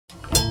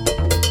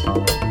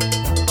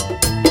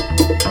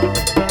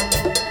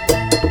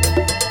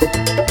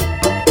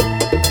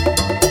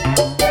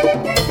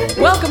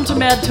Welcome to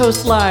Mad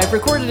Toast Live,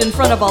 recorded in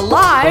front of a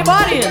live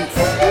audience.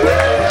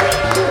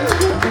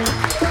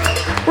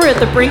 We're at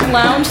the Brink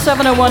Lounge,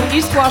 701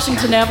 East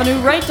Washington Avenue,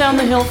 right down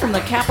the hill from the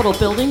Capitol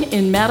Building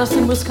in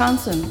Madison,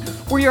 Wisconsin.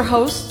 We're your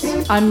hosts.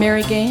 I'm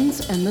Mary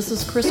Gaines, and this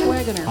is Chris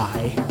Wagoner.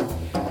 Hi.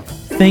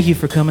 Thank you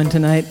for coming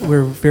tonight.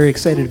 We're very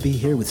excited to be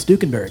here with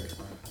Stukenberg.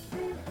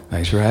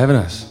 Thanks for having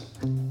us.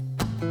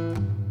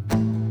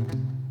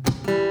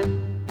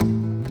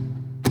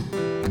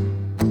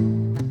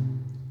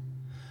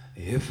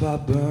 If I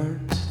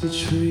burned the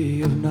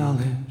tree of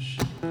knowledge,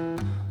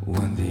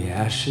 when the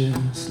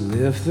ashes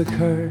lift the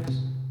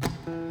curse,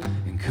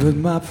 and could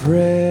my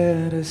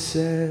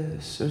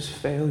predecessors'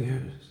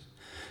 failures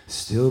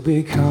still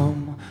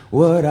become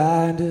what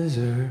I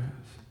deserve?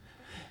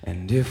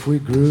 And if we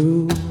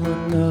grew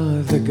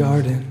another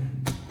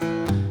garden,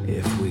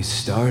 if we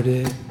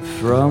started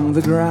from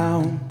the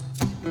ground,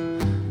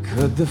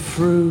 could the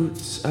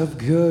fruits of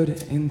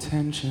good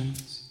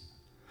intentions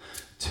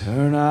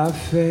turn our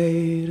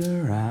fate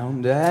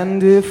around?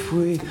 And if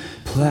we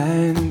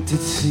planted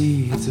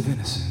seeds of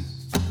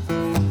innocence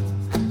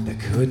that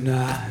could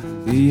not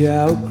be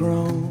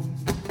outgrown,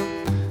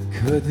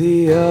 could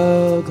the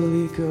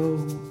ugly go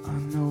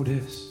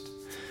unnoticed?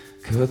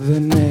 Could the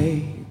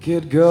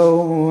naked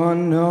go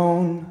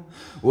unknown?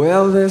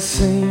 Well, there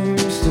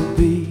seems to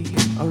be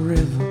a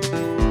rhythm,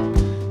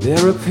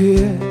 there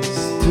appears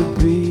to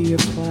be a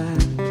plan.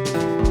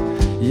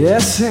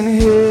 Yes, and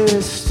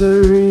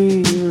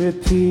history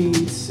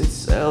repeats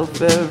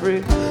itself.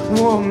 Every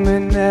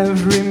woman,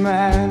 every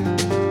man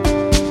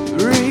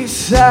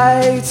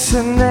recites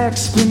an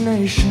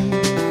explanation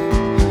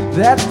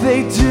that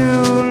they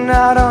do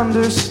not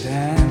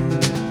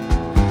understand.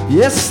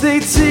 Yes, they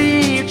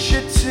teach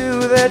it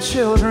to their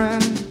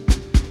children,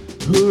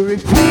 who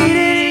repeat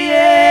it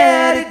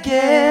yet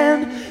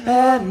again.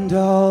 And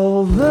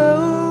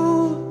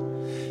although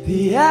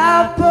the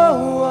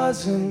apple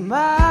wasn't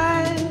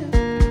mine,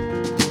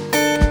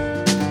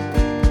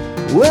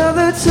 well,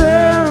 the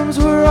terms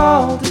were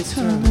all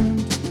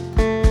determined,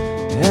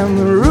 and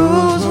the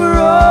rules were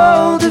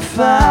all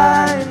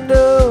defined.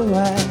 Oh,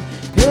 and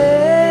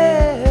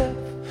if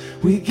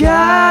we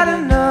got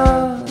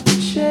another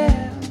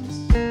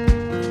chance,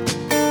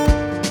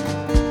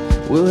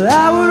 well,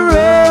 I would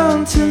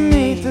run to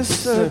meet the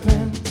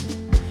serpent.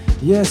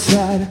 Yes,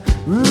 I'd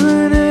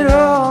ruin it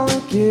all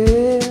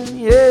again.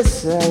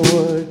 Yes, I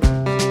would.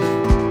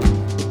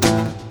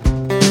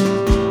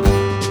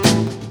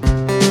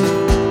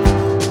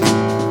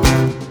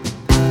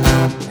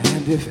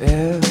 And if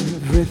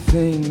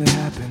everything that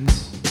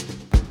happens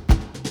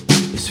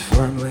is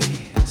firmly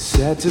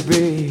said to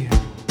be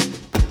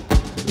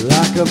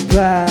like a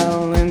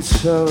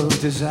balance of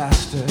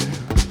disaster,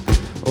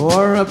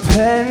 or a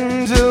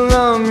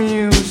pendulum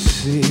you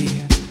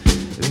see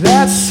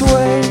that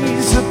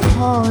sways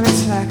upon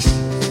its axis,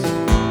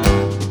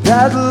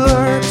 that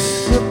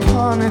lurks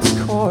upon its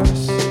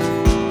course,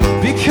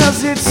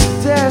 because its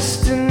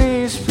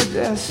destiny's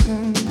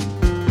predestined,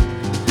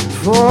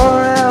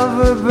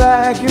 forever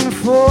back and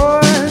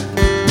forth.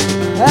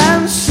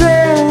 And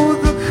so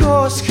the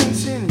course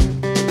continues,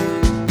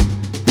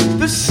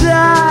 the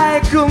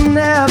cycle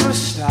never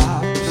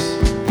stops.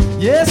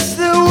 Yes,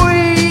 the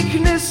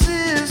weakness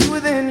is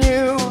within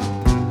you,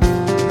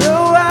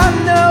 though I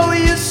know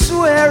you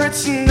swear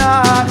it's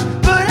not.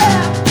 But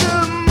at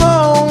the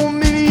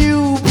moment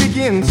you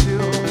begin to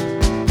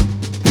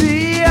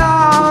be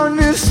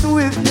honest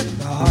with your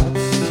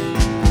thoughts,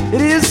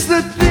 it is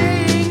the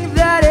thing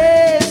that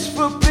is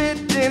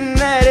forbidden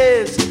that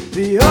is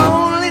the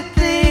only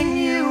thing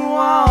you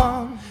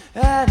want.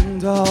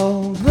 And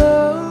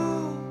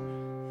although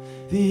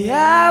the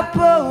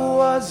apple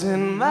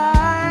wasn't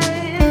mine,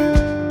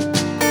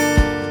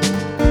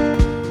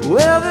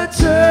 well, the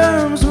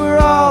terms were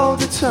all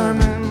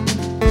determined,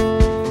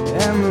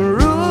 and the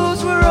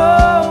rules were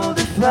all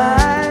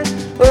defined.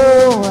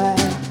 Oh, and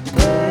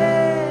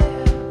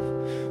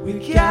if we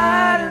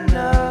got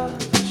another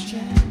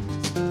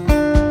chance,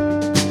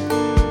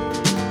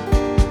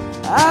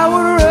 I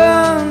would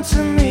run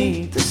to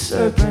meet the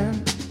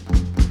serpent.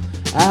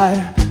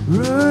 I'd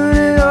ruin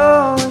it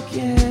all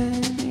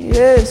again.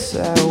 Yes,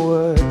 I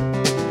would.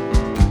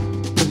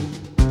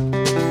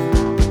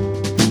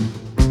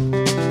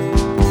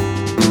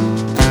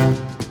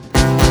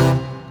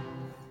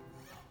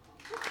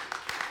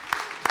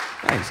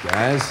 Thanks,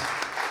 guys.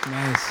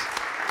 Nice.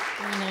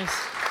 Very nice.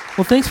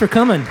 Well, thanks for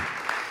coming.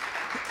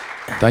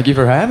 Thank you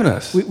for having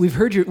us. We've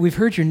heard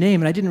your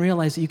name, and I didn't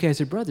realize that you guys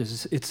are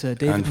brothers. It's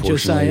David and Unfortunately,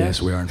 Josiah.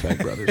 yes, we are in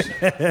fact brothers.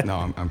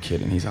 No, I'm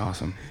kidding. He's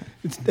awesome.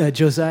 It's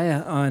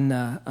Josiah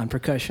on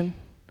percussion,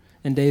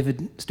 and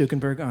David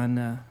Stukenberg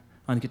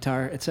on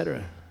guitar,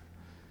 etc.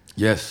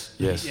 Yes.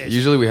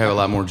 Usually we have a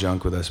lot more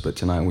junk with us, but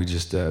tonight we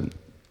just have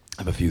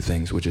a few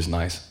things, which is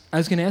nice. I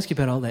was going to ask you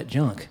about all that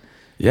junk.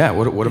 Yeah,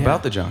 what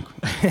about the junk?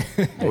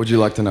 What would you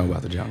like to know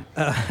about the junk?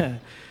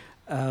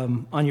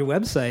 on your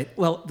website.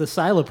 Well, the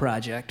Silo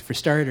Project, for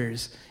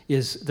starters,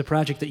 is the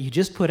project that you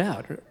just put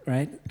out,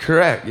 right?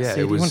 Correct. Yeah. So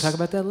do you want to talk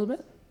about that a little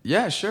bit?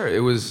 Yeah, sure.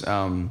 It was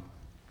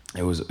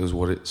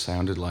what it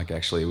sounded like.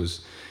 Actually,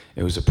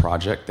 it was a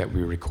project that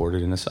we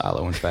recorded in a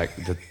silo. In fact,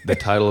 the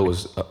title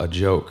was a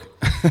joke,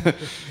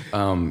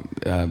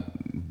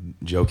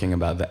 joking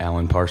about the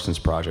Alan Parsons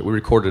Project. We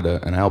recorded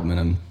an album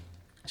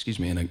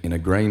in a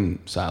grain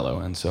silo,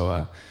 and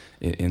so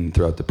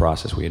throughout the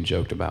process, we had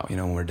joked about,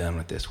 when we're done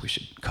with this, we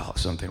should call it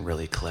something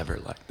really clever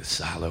like the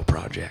Silo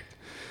Project.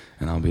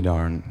 And I'll be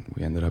darned,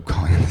 we ended up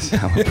calling it the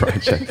Silo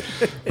Project.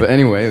 But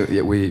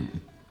anyway, we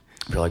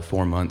for like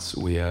 4 months,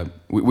 we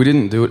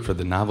didn't do it for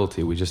the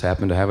novelty. We just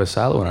happened to have a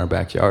silo in our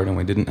backyard, and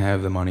we didn't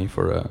have the money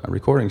for a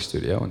recording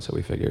studio, and so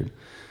we figured,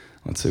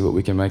 let's see what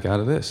we can make out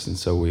of this. And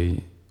so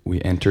we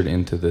entered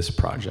into this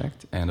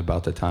project, and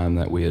about the time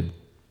that we had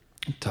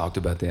talked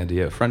about the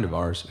idea, a friend of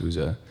ours who's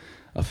a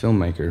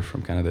filmmaker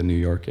from kind of the New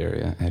York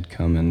area had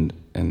come,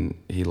 and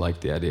he liked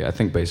the idea. I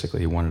think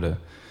basically he wanted to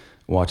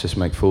watch us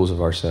make fools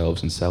of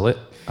ourselves and sell it.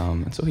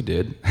 And so he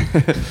did.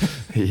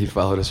 He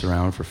followed us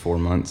around for 4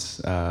 months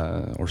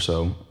or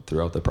so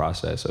throughout the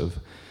process of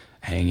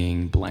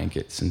hanging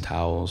blankets and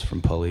towels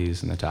from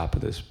pulleys in the top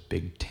of this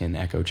big tin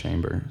echo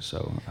chamber.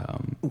 So,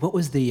 what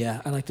was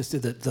I like to say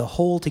the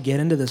hole to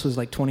get into this was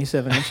like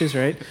 27 inches,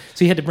 right?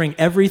 So you had to bring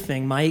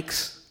everything,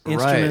 mics,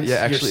 instruments, right? Yeah,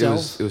 actually,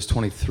 yourself? it was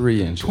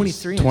 23 inches.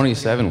 23 inches.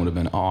 27 would have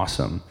been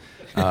awesome.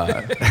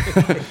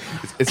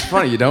 It's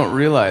funny, you don't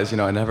realize,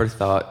 I never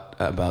thought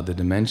about the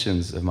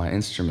dimensions of my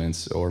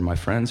instruments or my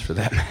friends for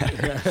that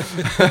matter.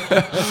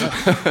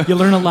 You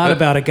learn a lot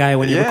about a guy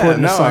when you record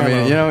in a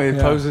silo.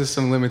 It poses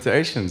some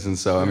limitations, and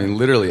so,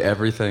 literally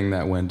everything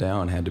that went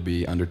down had to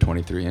be under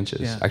 23 inches.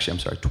 Yeah. Actually, I'm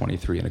sorry,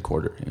 23 and a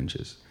quarter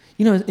inches.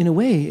 In a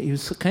way, it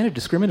was kind of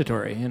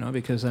discriminatory,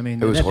 because, it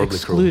was that horribly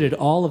excluded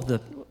all of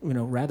the,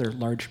 rather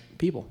large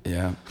people.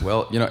 Yeah.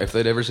 Well, if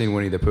they'd ever seen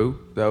Winnie the Pooh,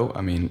 though,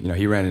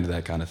 he ran into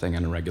that kind of thing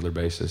on a regular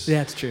basis. Yeah,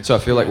 that's true. So I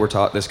feel like we're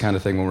taught this kind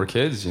of thing when we're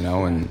kids,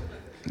 and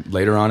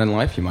later on in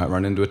life, you might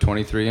run into a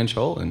 23-inch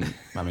hole, and,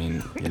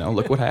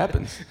 look what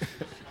happens.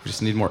 We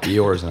just need more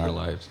Eeyores in our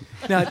lives.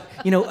 Now,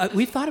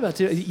 we've thought about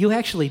it. You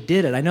actually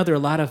did it. I know there are a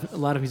lot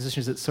of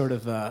musicians that sort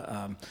of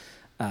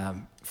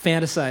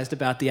fantasized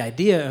about the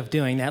idea of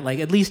doing that, like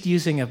at least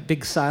using a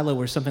big silo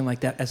or something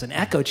like that as an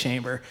echo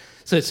chamber.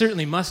 So it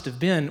certainly must have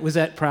been. Was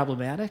that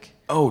problematic?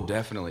 Oh,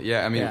 definitely.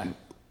 Yeah,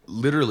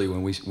 literally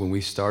when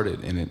we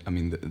started in it,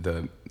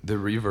 the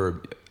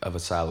reverb of a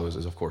silo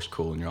is of course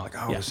cool, and you're like,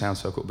 it sounds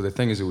so cool. But the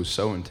thing is, it was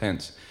so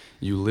intense,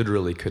 you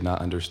literally could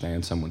not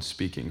understand someone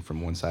speaking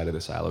from one side of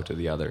the silo to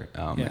the other.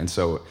 And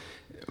so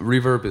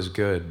reverb is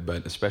good,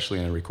 but especially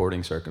in a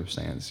recording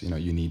circumstance,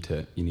 you need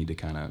to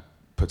kind of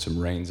put some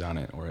reins on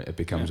it, or it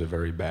becomes a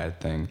very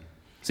bad thing.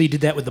 So you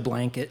did that with the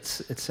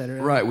blankets, et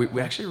cetera? Right.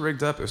 We actually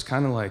rigged up. It was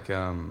kind of like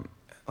a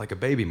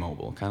baby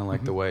mobile, kind of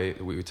like the way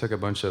we took a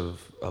bunch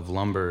of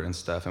lumber and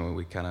stuff, and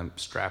we kind of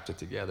strapped it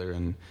together.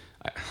 And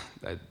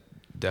I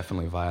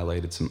definitely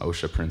violated some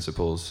OSHA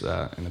principles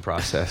in the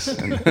process.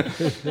 And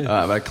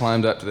I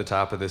climbed up to the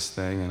top of this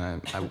thing,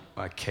 and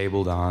I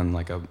cabled on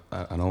like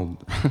an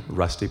old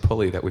rusty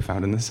pulley that we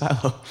found in the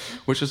silo,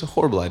 which was a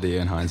horrible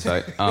idea in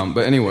hindsight.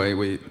 But anyway,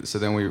 we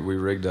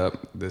rigged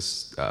up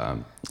this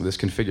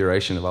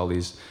configuration of all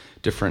these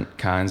different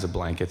kinds of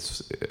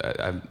blankets.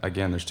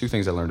 Again, there's two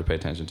things I learned to pay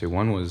attention to.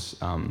 One was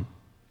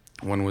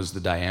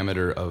the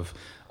diameter of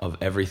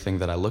everything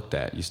that I looked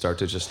at. You start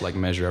to just like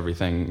measure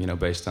everything,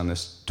 based on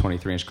this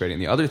 23-inch gradient.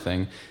 The other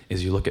thing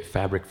is you look at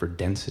fabric for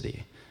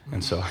density.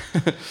 And so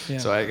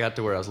so I got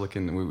to where I was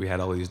looking, we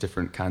had all these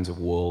different kinds of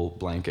wool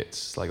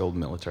blankets, like old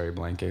military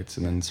blankets,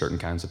 and then certain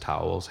kinds of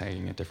towels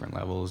hanging at different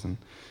levels, and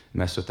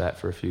messed with that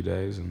for a few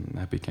days, and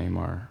that became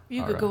our...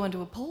 You could go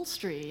into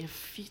upholstery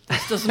if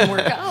this doesn't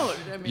work out.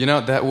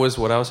 That was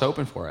what I was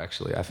hoping for,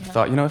 actually. I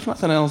thought, if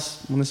nothing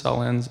else, when this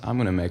all ends, I'm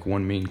going to make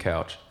one mean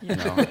couch,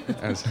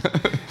 And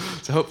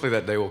so hopefully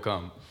that day will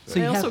come. So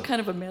I also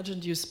kind of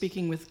imagined you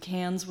speaking with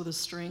cans with a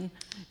string,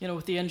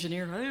 with the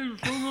engineer. Well,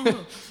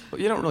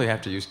 you don't really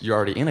have to you're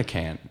already in a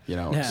can,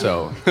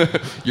 so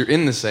you're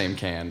in the same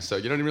can, so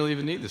you don't really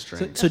even need the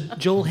string. So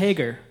Joel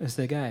Hager is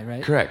the guy,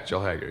 right? Correct,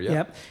 Joel Hager, yeah.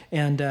 Yep.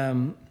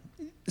 And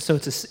so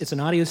it's an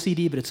audio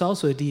CD, but it's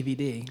also a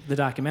DVD, the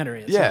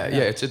documentary. Yeah,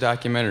 it's a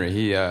documentary.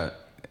 He,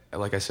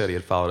 like I said, he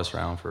had followed us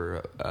around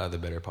for the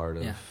better part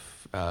of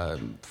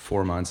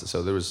 4 months,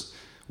 so there was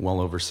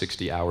well over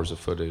 60 hours of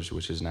footage,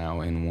 which is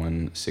now in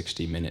one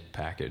 60-minute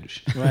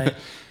package. Right.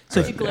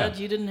 So are you glad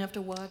you didn't have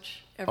to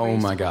watch every Oh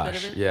my bit of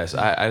gosh, it? yes.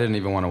 I didn't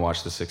even want to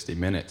watch the 60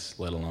 minutes,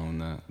 let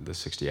alone the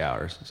 60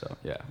 hours. So,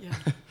 yeah.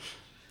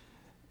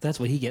 That's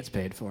what he gets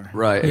paid for.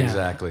 Right,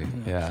 exactly.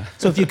 Yeah.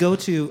 So if you go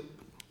to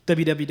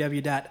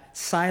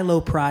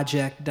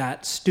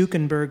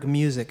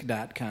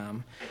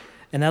www.siloproject.stukenbergmusic.com,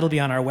 And that'll be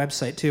on our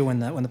website, too, when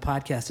the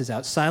podcast is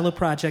out.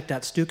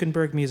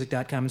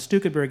 siloproject.stukenbergmusic.com. And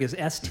Stukenberg is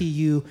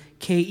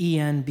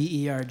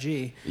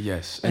Stukenberg.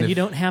 Yes. And you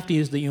don't have to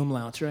use the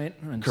umlauts, right?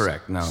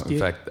 Correct. No. In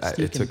fact,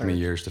 it took me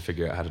years to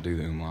figure out how to do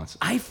the umlauts.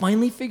 I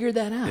finally figured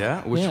that out.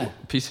 Yeah? Which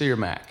PC or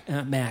Mac?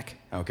 Mac.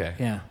 Okay.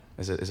 Yeah.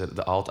 Is it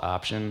the Alt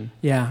option?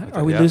 Yeah.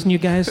 Are we losing you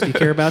guys? Do you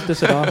care about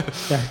this at all?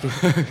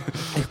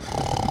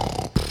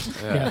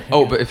 Yeah.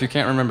 Oh, but if you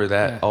can't remember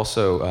that,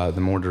 also the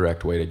more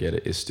direct way to get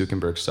it is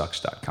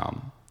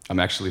stukenbergsucks.com. I'm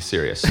actually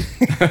serious.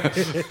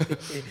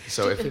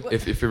 So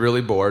if you're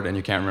really bored and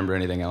you can't remember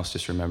anything else,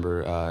 just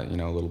remember a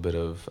little bit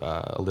of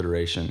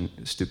alliteration.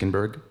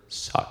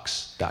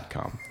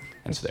 stukenbergsucks.com.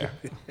 And it's there.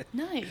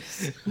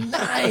 Nice.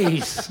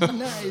 Nice. A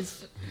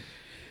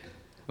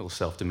little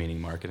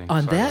self-demeaning marketing.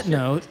 On that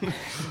note,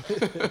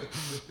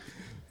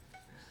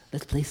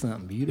 let's play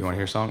something beautiful. You want to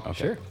hear a song?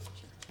 Okay. Sure.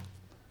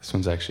 This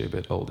one's actually a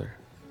bit older.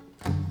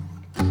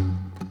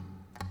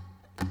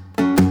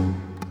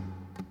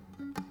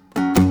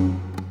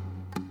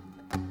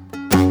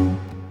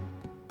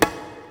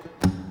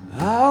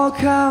 I'll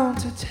count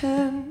to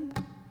 10,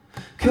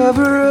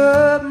 cover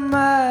up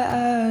my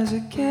eyes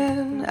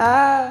again.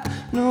 I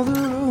know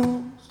the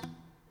rules,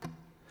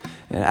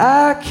 and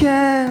I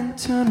can't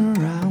turn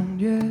around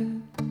yet.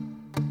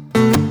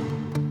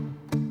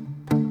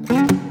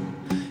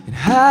 In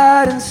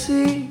hide and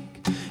seek,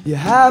 you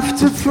have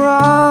to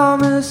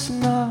promise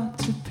not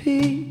to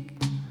peek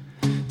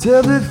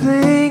till the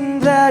thing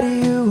that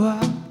you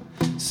are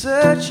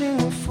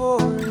searching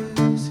for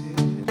is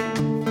hidden.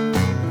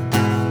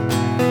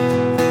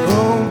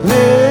 Oh,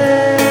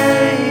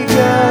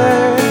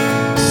 beggar,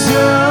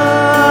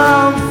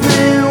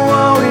 something,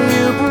 won't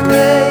you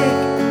break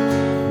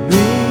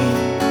me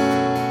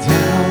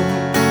down?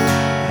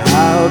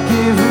 I'll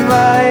give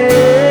my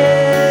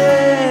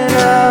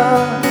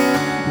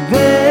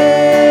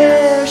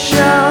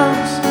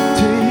inhibitions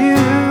to you.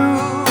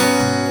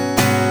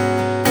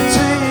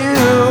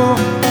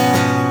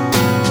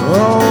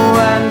 Oh,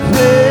 and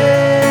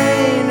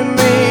pain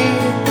me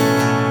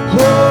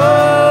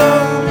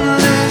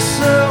hopeless,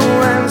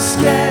 and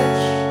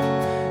sketch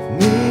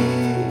me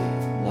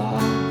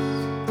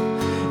lost.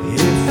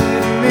 If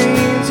it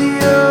means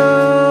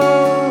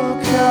you'll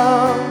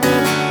come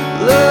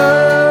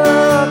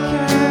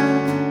looking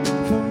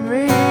for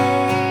me,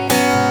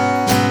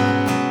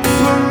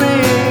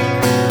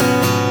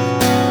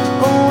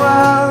 oh,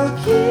 I'll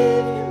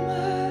give you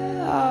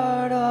my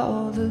heart,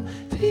 all the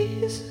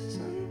pieces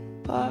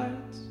and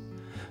parts,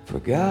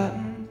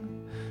 forgotten,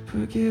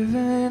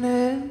 forgiven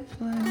in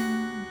flames.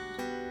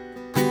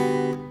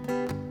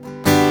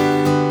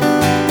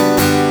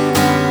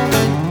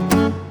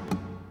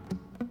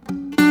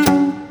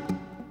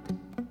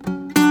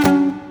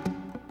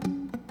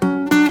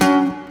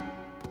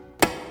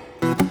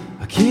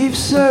 I keep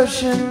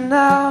searching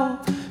now,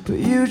 but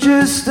you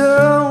just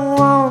don't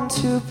want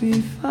to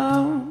be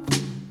found.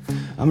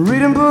 I'm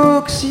reading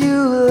books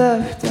you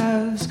left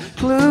as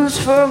clues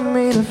for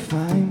me to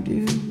find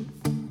you.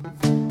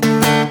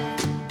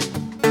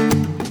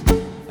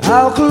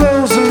 I'll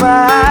close my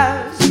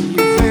eyes,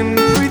 even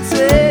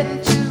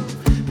pretend to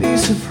be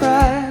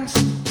surprised.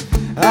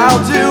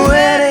 I'll do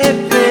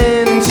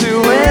anything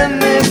to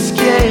end this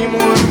game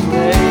we're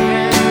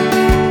playing.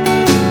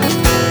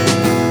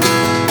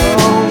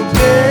 Oh,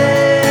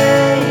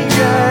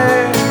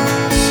 beggar,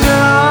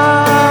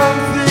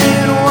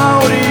 something,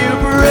 won't you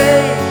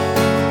break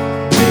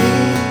me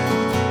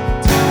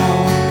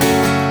down?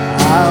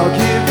 I'll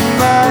give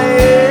my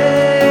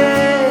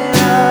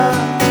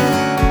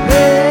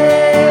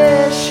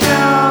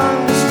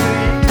inhibitions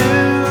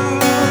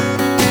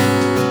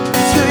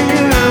to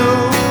you.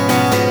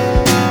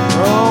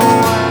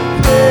 Oh,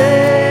 and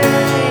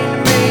pain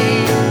me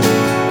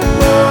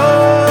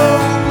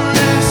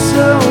hopeless,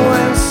 so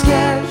and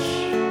sketch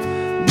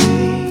me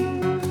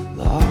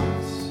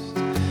lost.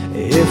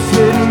 If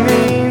it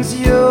means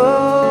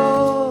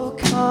you'll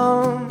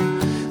come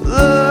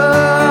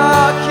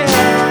looking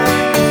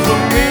for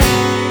me,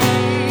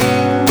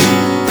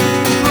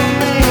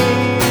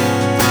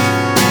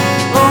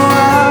 oh,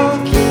 I'll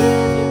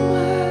give you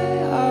my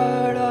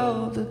heart,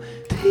 all the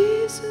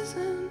pieces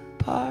and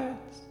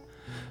parts,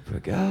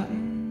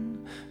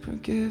 forgotten,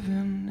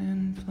 forgiven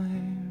in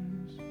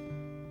flames.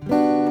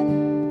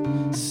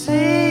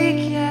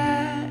 Seek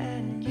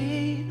and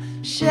ye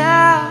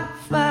shall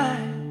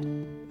find.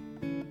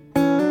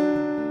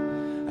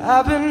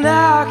 I've been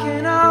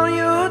knocking on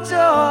your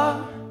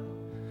door.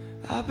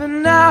 I've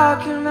been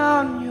knocking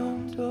on your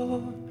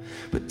door.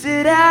 But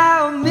did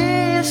I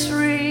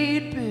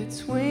misread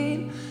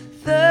between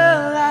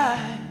the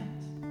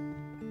lines?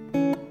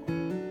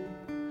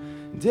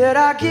 Did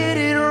I get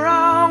it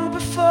wrong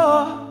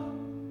before?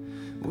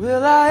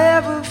 Will I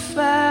ever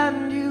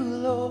find you,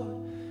 Lord?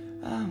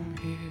 I'm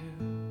here.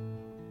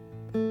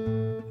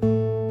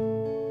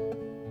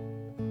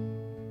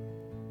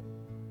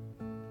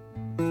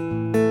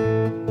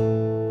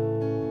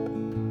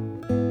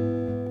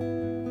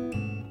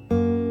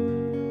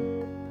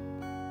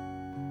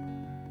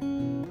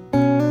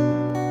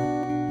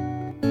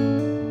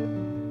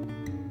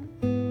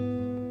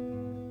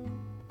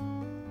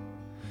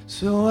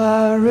 So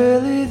I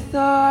really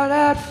thought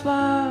I'd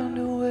find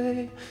a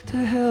way to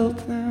help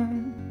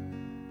them.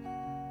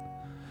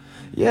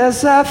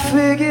 Yes, I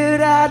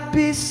figured I'd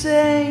be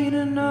sane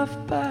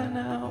enough by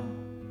now.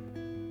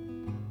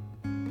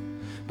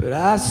 But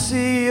I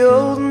see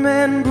old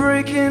men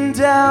breaking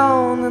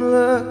down that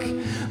look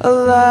a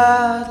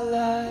lot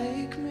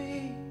like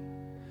me,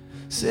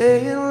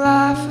 saying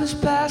life has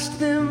passed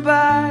them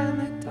by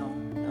and they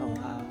don't know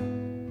how.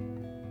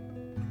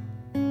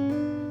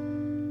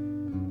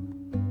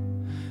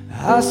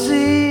 I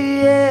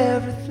see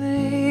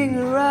everything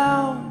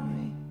around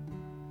me.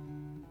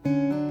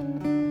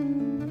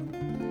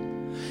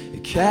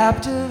 It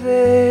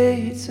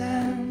captivates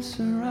and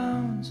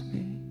surrounds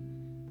me.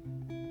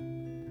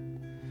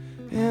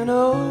 And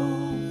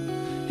oh,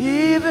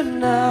 even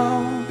now,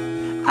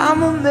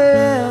 I'm a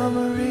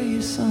memory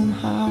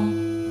somehow,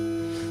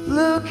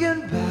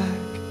 looking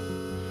back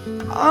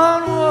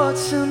on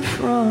what's in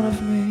front of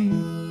me.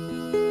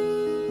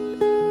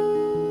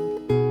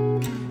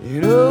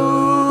 You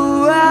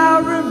know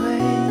I'll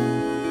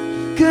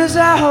remain, 'cause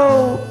I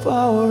hope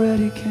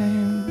already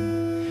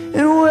came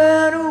and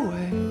went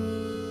away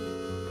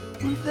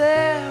when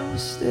there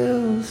was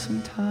still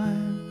some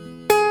time.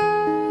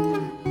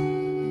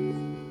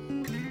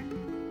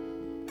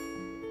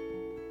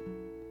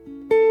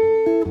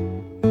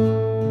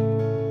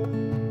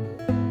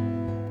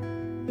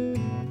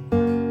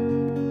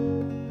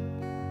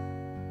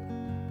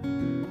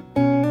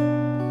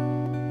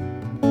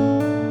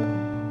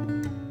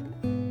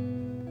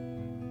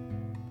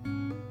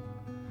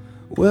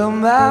 Well,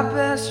 my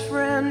best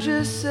friend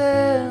just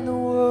said the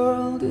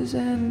world is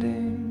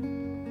ending.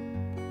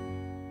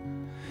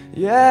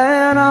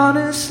 Yeah, and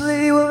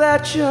honestly, well,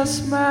 that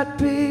just might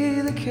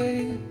be the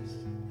case.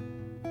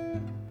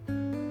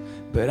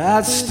 But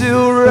I'd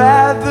still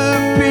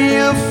rather be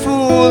a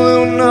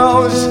fool who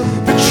knows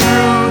the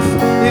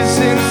truth is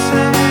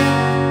insane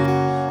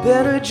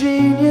than a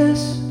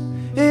genius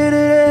in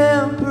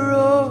an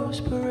emperor's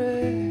parade.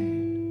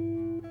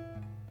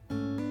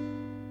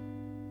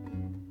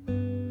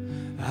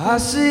 I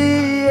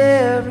see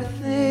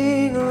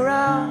everything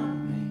around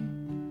me.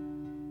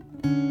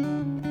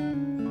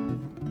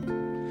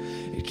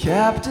 It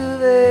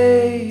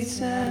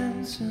captivates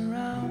and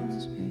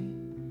surrounds me.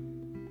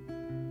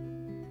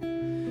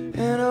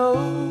 And oh,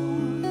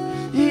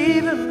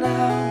 even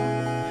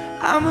now,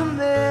 I'm a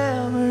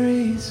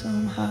memory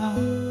somehow,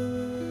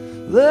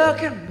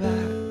 looking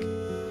back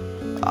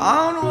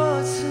on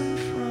what's in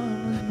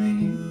front of me.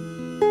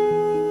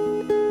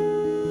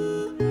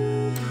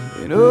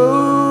 And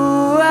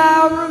oh,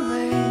 I'll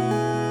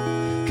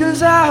remain,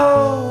 'cause I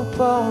hope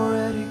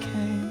already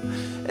came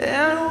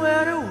and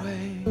went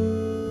away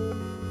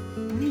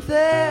when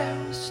there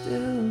was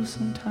still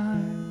some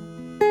time.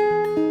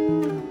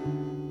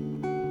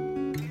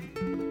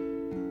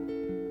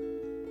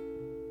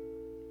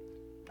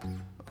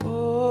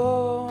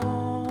 Oh,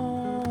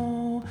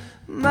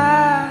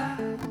 my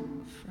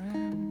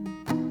friend.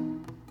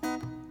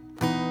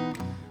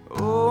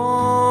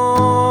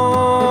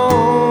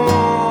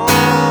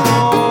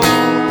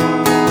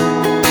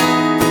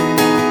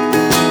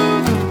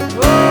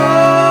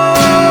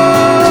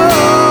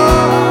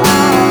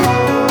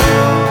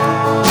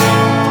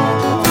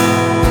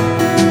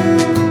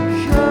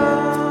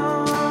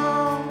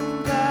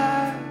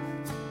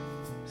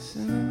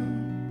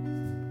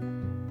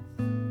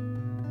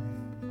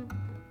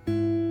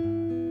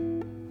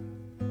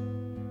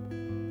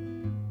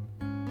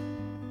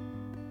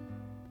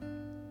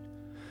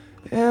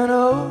 And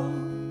oh,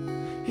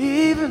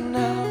 even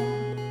now,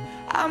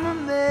 I'm a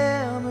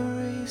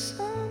memory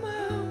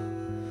somehow,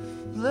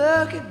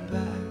 looking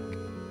back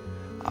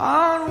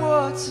on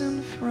what's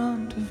in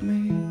front of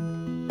me.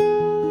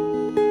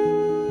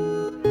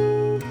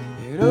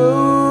 And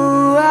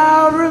oh,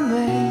 I'll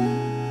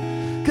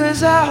remain,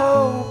 'cause I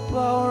hope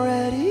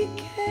already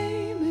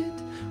came, it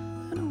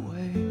went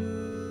away,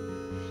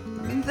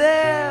 and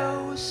there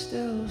was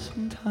still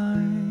some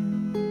time.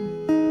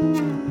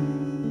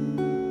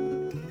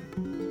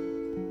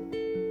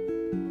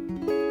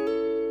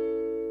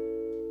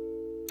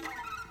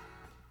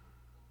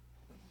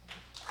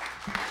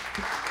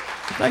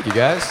 Thank you,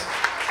 guys.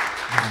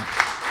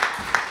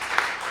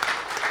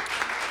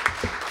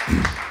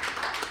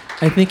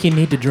 I think you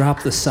need to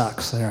drop the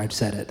sucks. There, I've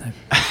said it.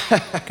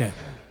 Okay.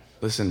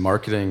 Listen,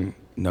 marketing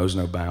knows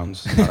no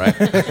bounds, all right?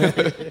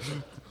 That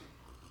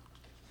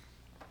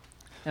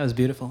was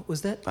beautiful.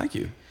 Was that? Thank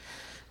you.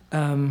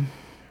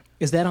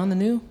 Is that on the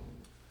new?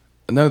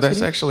 No, that's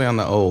CD? actually on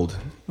the old.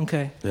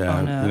 Okay. Yeah,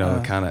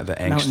 on, kind of the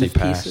Mountain angsty of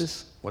past.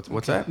 Pieces?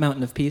 What's that?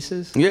 Mountain of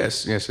Pieces?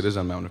 Yes, it is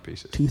on Mountain of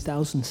Pieces.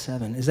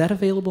 2007. Is that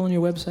available on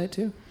your website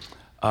too?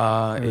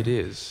 It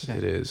is. Okay.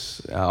 It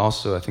is.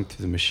 Also, I think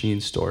through the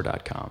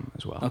machinestore.com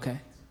as well. Okay.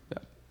 Yeah.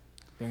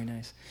 Very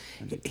nice.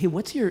 Hey,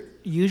 what's your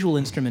usual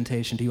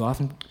instrumentation? Do you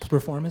often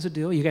perform as a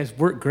duo? You guys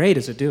work great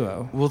as a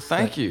duo. Well,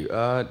 thank you.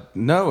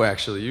 No,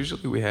 actually.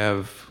 Usually we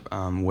have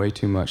way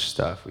too much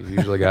stuff. We've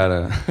usually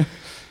got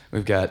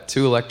we've got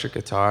 2 electric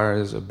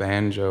guitars, a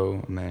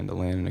banjo, a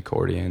mandolin, an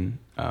accordion.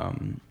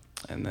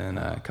 and then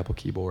a couple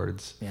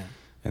keyboards. Yeah.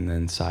 And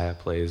then Saya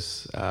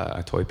plays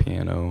a toy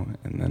piano,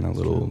 and then a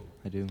little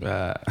I do.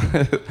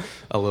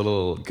 a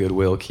little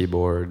Goodwill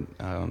keyboard.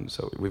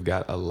 So we've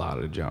got a lot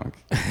of junk.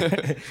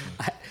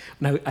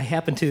 I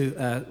happened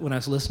to when I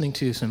was listening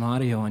to some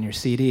audio on your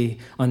CD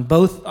on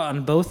both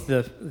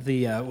the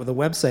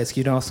websites.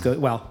 You can also go.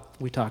 Well,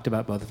 we talked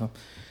about both of them,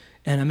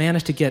 and I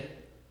managed to get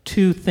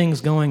 2 things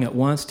going at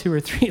once, 2 or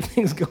 3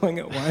 things going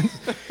at once,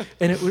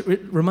 and it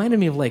reminded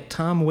me of like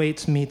Tom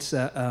Waits meets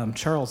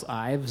Charles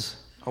Ives.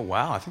 Oh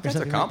wow! I think that's a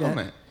something like that.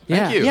 compliment. Yeah,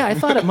 Thank you. yeah, I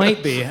thought it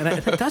might be, and I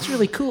thought that's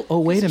really cool.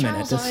 Oh, wait a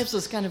minute, Charles Ives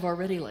was kind of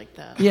already like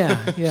that.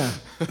 yeah.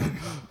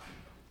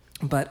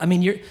 But I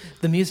mean,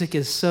 the music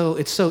is so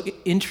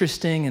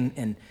interesting,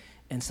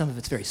 and some of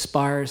it's very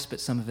sparse,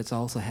 but some of it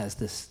also has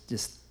this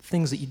just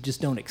things that you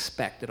just don't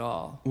expect at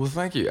all. Well,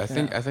 thank you. I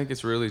think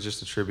it's really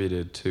just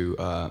attributed to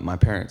my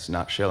parents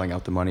not shelling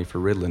out the money for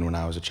Ritalin when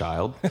I was a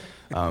child,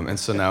 and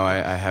so now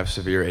I have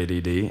severe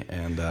ADD,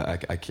 and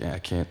I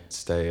can't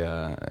stay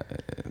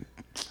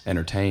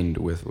entertained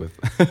with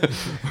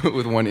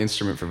with one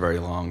instrument for very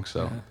long.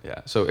 So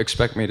yeah. So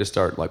expect me to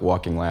start like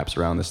walking laps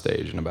around the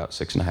stage in about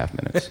 6.5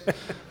 minutes.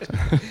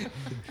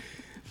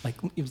 Like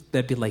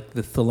that'd be like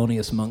the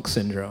Thelonious Monk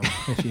syndrome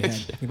if you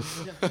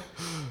had.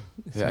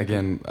 Yeah,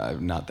 again,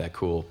 not that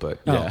cool, but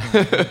yeah,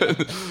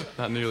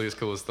 not nearly as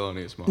cool as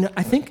Thelonious Monk. No,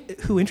 I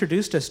think who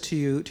introduced us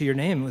to your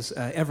name was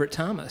Everett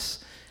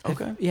Thomas.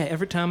 Okay.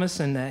 Everett Thomas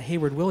and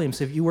Hayward Williams.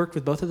 Have you worked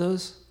with both of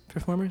those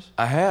performers?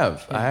 I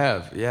have.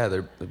 Yeah,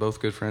 they're both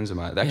good friends of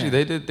mine. Actually,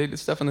 they did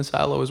stuff in the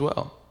silo as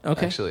well.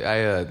 Okay. Actually,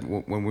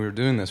 when we were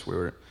doing this,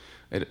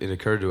 it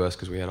occurred to us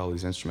because we had all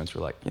these instruments.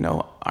 We're like,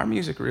 our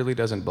music really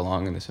doesn't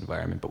belong in this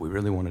environment, but we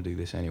really want to do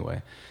this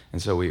anyway. And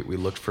so we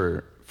looked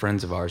for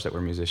friends of ours that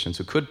were musicians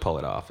who could pull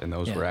it off, and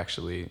those were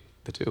actually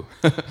the 2.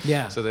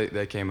 Yeah. So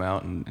they came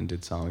out and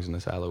did songs in the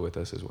silo with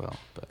us as well.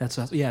 But That's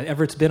awesome. Yeah,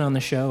 Everett's been on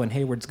the show, and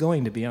Hayward's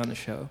going to be on the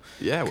show.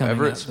 yeah, well,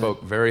 Everett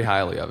spoke very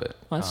highly of it.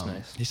 Well, that's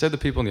nice. He said the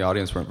people in the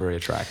audience weren't very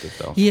attractive,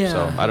 though. Yeah.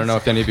 So I don't know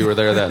if any of you were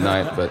there that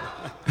night, but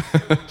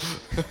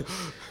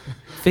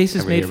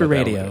Faces made for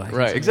radio.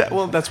 Right, exactly.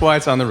 Well, that's why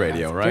it's on the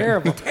radio, right?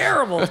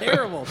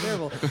 Terrible.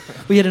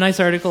 We had a nice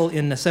article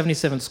in the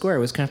 77th Square,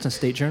 Wisconsin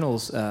State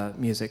Journal's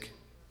music.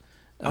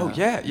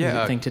 Music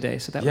thing today,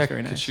 so that was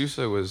very nice.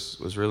 Kachusa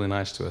was really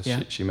nice to us.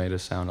 Yeah. She made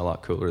us sound a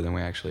lot cooler than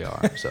we actually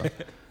are. So,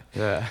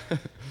 yeah.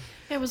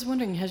 I was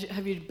wondering,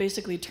 have you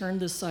basically turned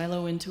this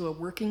silo into a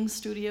working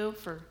studio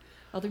for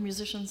other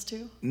musicians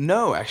too?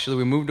 No, actually,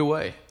 we moved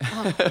away.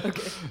 Oh,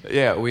 okay.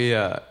 Yeah, we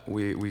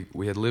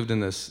had lived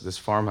in this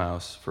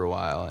farmhouse for a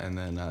while, and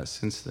then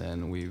since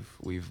then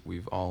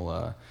we've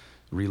all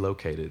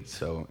relocated.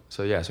 So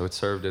it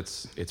served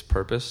its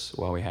purpose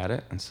while we had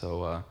it, and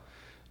so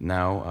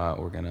now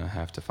we're gonna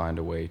have to find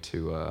a way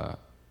to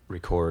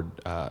record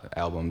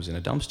albums in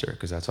a dumpster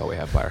because that's all we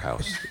have by our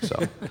house.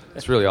 So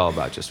it's really all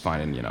about just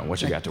finding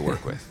what you got to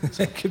work with.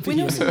 So. We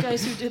know some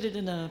guys who did it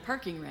in a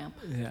parking ramp.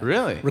 Yeah.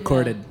 Really?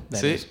 Recorded. Yeah. That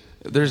See, is.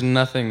 there's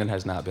nothing that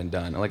has not been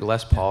done. Like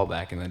Les Paul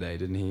back in the day,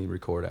 didn't he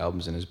record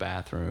albums in his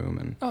bathroom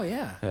and Oh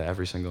yeah.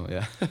 every single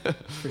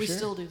We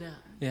still do that.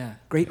 Yeah.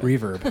 Great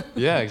reverb.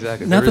 yeah,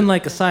 exactly. Nothing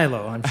like a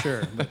silo, I'm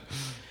sure. But,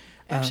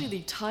 Actually,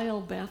 the tile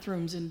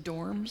bathrooms in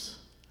dorms,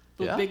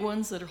 the big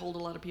ones that hold a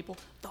lot of people,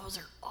 those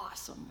are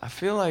awesome. I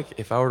feel like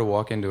if I were to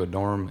walk into a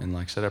dorm and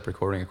like set up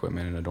recording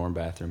equipment in a dorm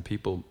bathroom,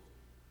 people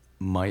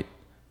might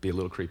be a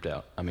little creeped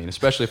out. I mean,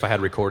 especially if I had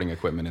recording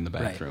equipment in the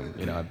bathroom,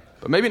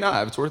 but maybe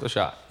not. It's worth a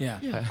shot.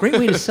 yeah. Great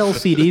way to sell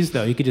CDs,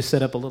 though. You could just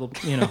set up a little,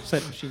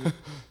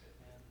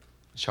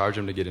 Charge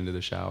them to get into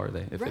the shower.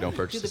 If they don't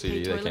purchase Do the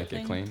CD, they toilet can't thing.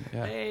 get clean.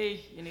 Yeah. Hey,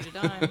 you need a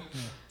dime.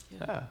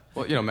 Yeah.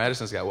 Well,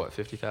 Madison's got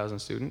 50,000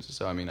 students,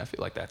 so I mean, I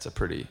feel like that's a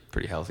pretty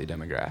healthy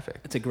demographic.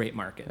 It's a great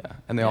market. Yeah.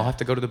 And they all have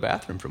to go to the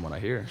bathroom, from what I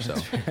hear. So,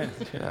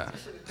 yeah.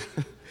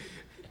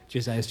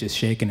 Josiah's just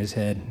shaking his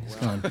head. He's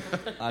going,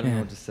 I don't know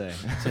what to say.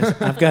 says,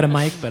 I've got a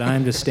mic, but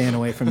I'm just staying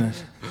away from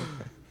this.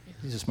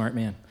 He's a smart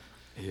man.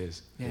 He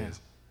is. Yeah. He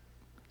is.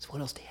 So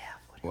what else do you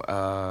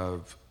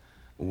have?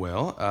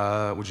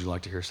 Would you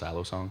like to hear a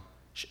silo song?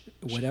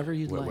 Whatever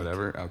you'd like.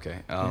 Whatever. Okay.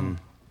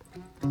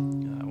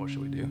 What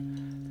should we do?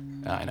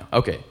 I know.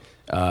 Okay.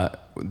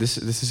 This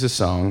is a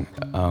song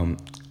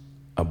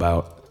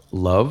about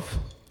love,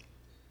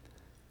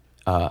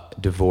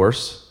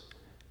 divorce,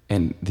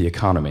 and the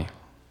economy.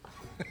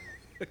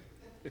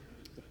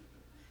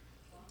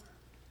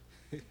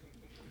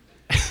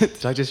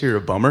 Did I just hear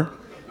a bummer?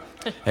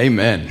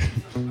 Amen.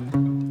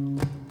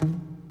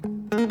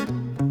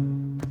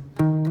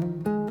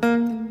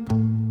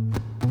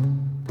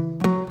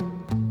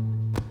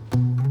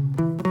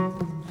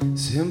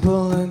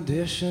 Simple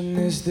addition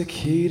is the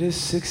key to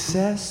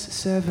success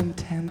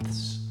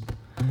 7/10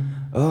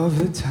 of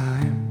the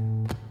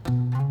time.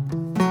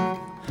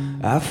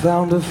 I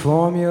found a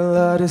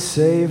formula to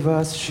save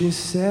us. She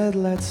said,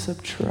 let's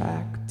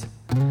subtract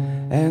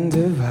and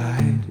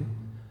divide.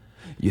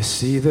 You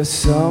see, the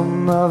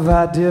sum of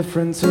our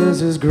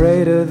differences is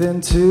greater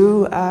than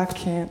 2. I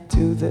can't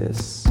do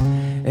this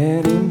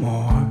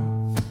anymore.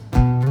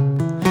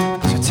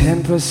 So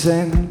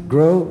 10%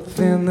 growth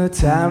in the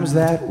times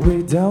that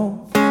we don't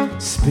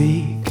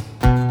speak.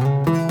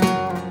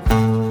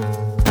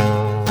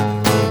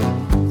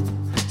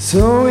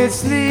 So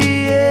it's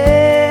the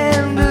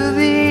end of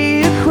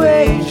the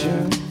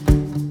equation.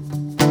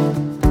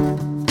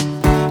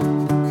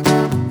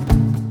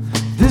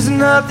 There's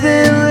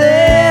nothing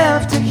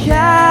left to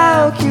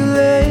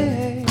calculate.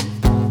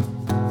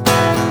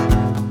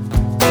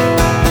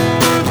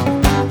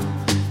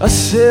 A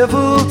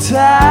civil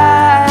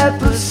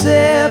type of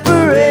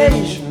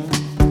separation,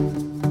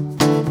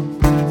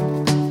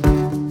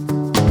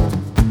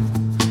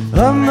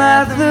 a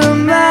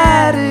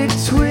mathematic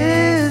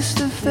twist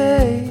of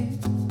fate.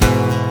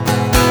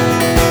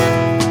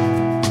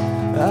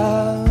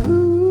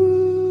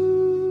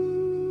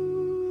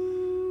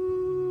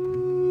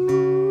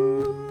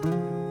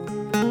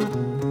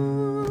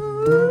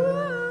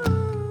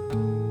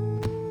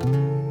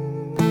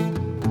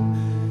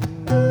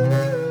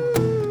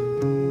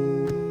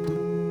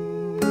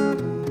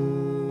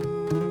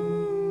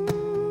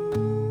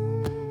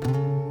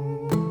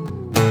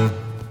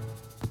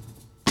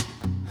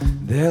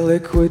 Their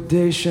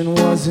liquidation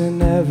was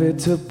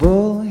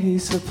inevitable. He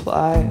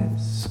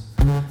supplies,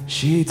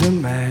 she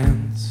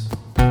demands.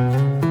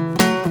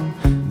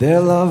 Their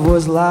love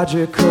was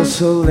logical,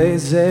 so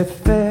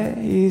laissez-faire.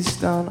 He's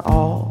done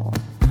all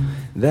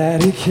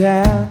that he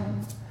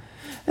can,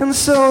 and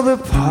so the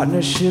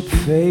partnership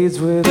fades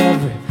with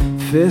every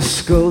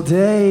fiscal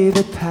day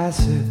that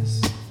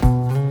passes,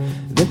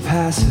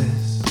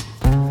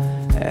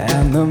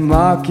 and the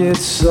market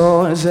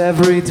soars.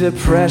 Every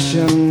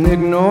depression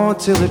ignored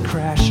till it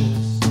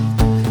crashes.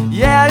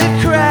 Yeah,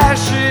 it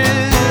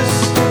crashes,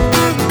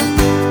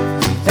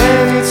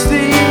 and it's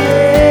the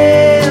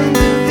end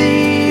of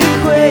the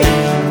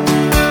equation.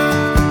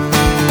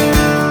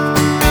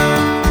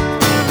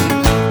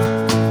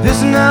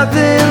 There's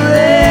nothing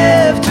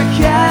left to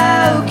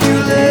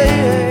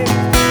calculate.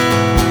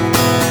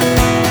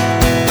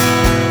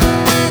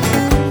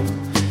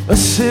 A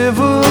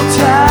civil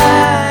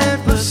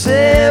type of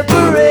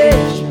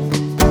separation,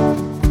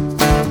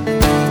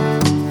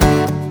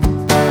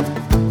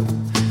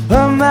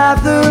 a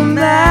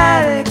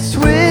mathematics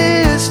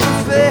twist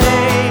of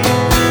fate.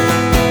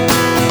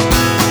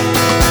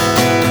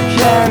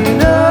 Can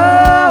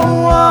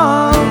no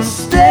one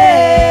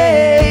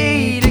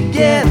stay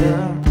together?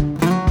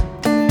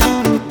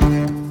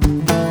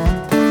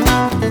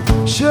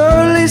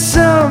 Surely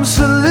some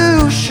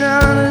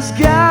solution has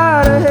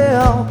gotta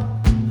help.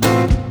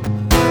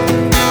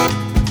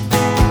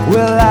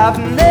 Well, I've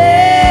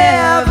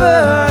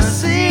never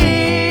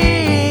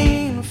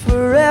seen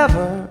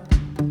forever,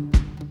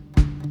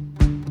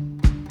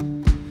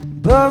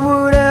 but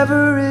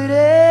whatever it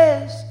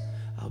is,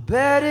 I'll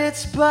bet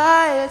it's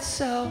by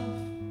itself.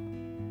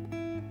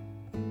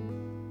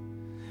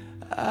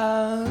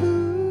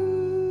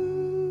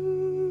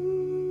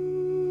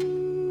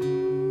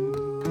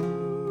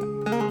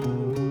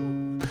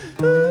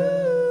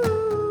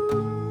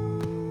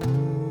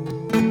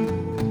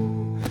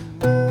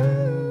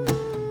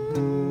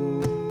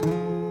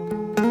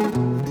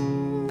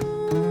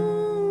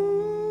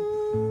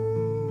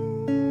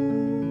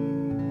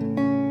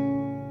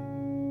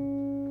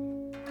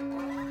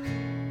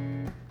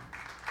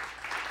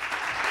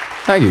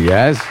 Thank you,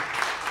 guys.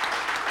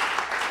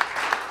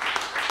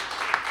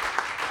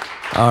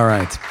 All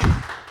right.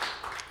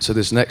 So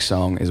this next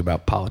song is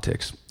about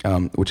politics,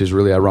 which is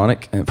really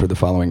ironic, and for the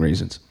following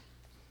reasons.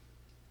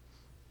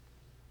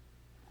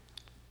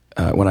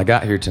 When I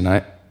got here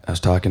tonight, I was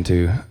talking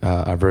to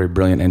our very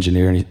brilliant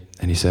engineer,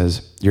 and he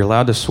says, "You're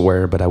allowed to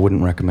swear, but I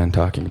wouldn't recommend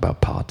talking about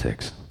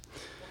politics,"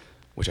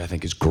 which I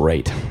think is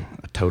great.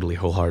 I totally,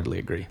 wholeheartedly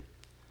agree.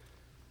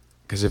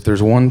 Because if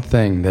there's one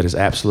thing that is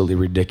absolutely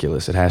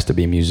ridiculous, it has to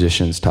be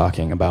musicians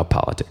talking about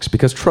politics.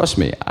 Because trust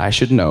me, I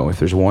should know, if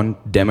there's one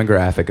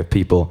demographic of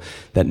people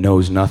that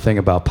knows nothing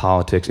about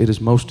politics, it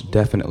is most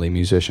definitely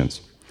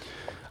musicians.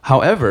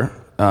 However,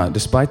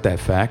 despite that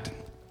fact,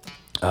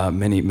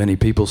 many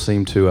people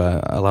seem to,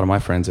 a lot of my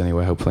friends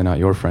anyway, hopefully not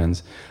your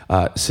friends,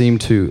 seem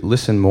to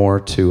listen more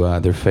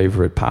to their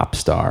favorite pop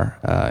star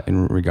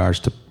in regards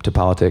to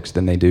politics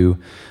than they do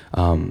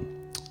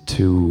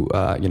to,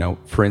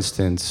 for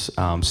instance,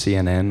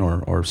 CNN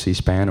or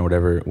C-SPAN or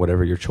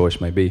whatever your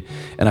choice may be.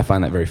 And I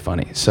find that very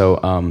funny. So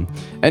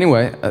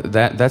anyway,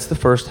 that's the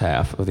first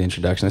half of the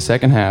introduction. The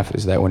second half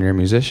is that when you're a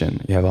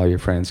musician, you have all your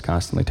friends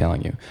constantly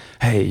telling you,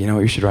 hey, you know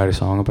what you should write a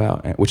song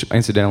about? Which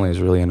incidentally is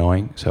really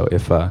annoying. So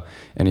if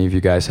any of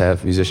you guys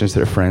have musicians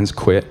that are friends,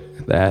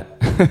 quit that.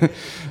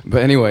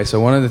 But anyway, so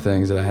one of the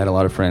things that I had a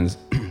lot of friends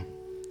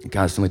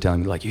constantly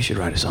telling me, like, you should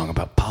write a song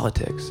about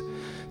politics.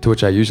 To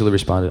which I usually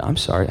responded, I'm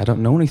sorry, I don't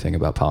know anything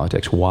about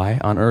politics. Why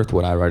on earth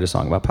would I write a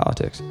song about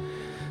politics?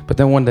 But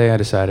then one day I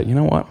decided, you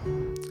know what?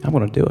 I'm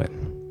going to do it.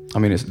 I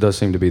mean, it does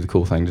seem to be the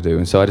cool thing to do.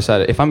 And so I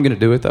decided, if I'm going to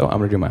do it, though, I'm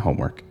going to do my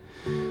homework.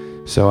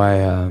 So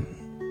I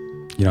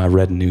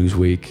read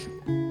Newsweek,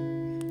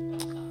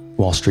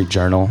 Wall Street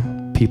Journal,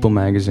 People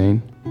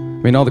magazine. I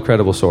mean, all the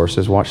credible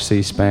sources. Watched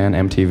C-SPAN,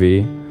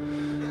 MTV.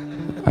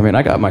 I mean,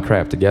 I got my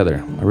crap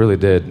together. I really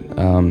did.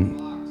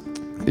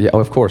 Yeah, oh,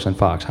 of course, and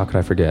Fox. How could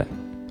I forget?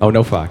 Oh,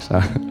 no Fox.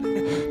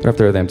 They're up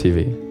there with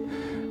MTV.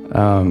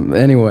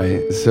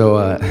 Anyway, so...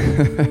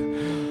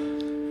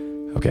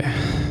 okay.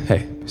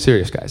 Hey,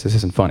 serious, guys. This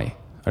isn't funny.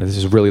 This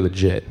is really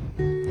legit.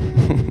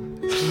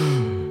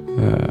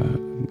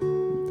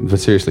 But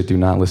seriously, do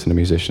not listen to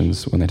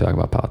musicians when they talk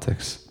about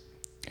politics.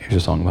 Here's a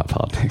song about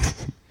politics.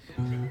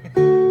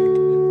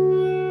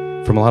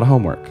 From a lot of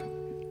homework.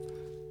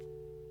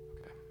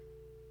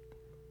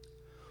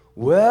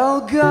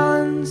 Well,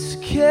 guns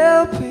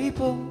kill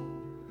people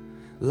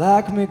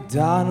like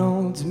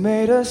McDonald's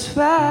made us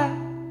fat.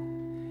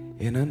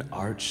 In an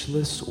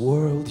archless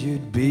world,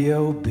 you'd be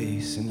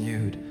obese and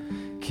you'd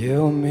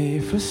kill me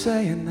for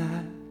saying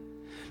that.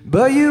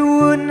 But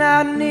you would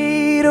not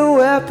need a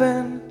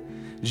weapon,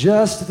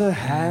 just the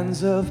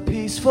hands of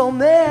peaceful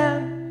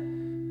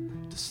men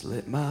to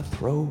slit my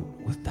throat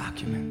with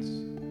documents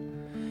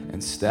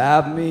and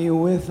stab me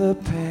with a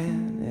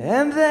pen,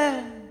 and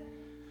then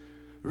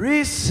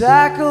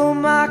recycle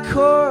my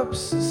corpse.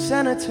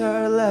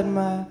 Senator, let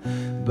my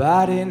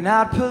body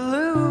not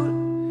pollute,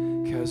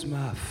 'cause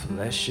my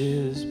flesh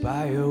is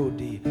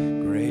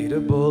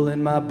biodegradable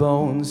and my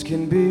bones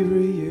can be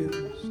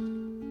reused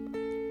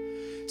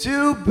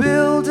to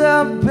build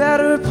a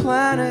better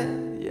planet.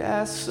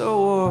 Yeah,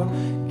 so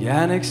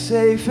organic,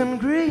 safe and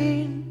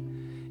green.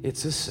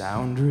 It's a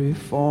sound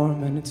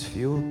reform and it's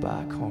fueled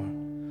by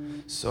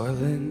corn,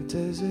 soylent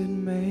as it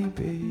may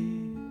be.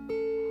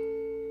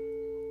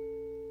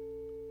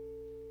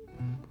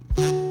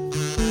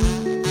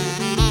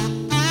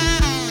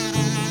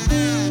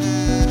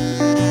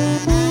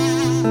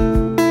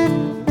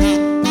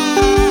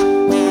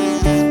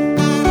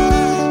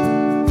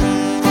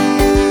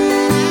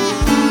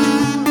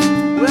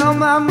 Well,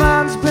 my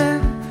mind's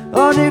been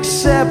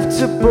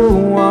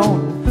unacceptable.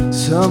 Won't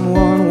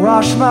someone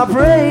wash my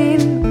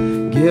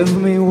brain? Give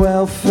me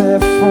welfare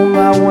for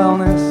my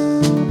wellness,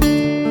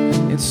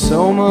 it's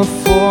soma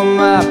for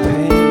my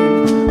pain.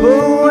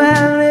 Oh,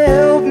 and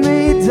help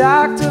me,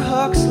 Dr.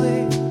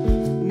 Huxley.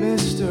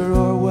 Mr.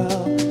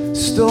 Orwell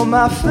stole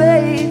my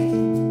faith.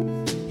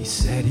 He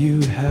said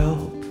you'd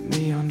help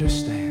me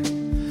understand,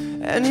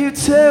 and you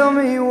tell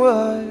me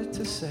what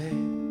to say.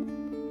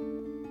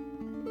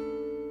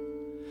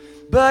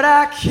 But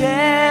I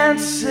can't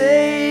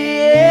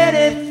say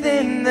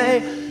anything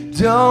they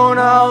don't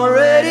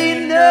already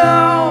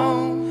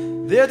know.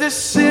 Their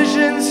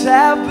decisions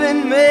have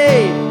been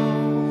made,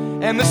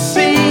 and the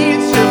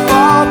seeds have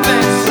all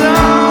been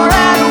sown.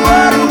 And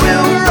what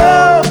will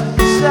grow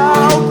so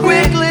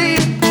quickly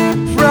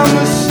from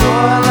the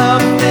soil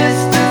of this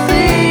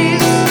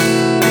disease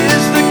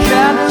is the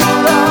kind of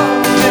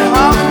love and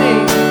harmony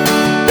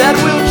that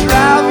will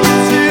drive you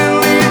to your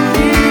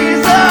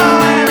knees.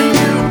 Oh, and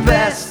you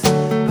best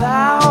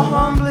bow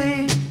humbly,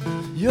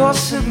 your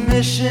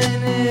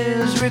submission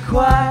is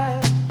required.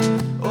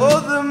 Oh,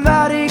 the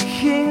mighty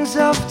kings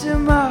of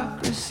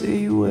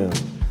democracy will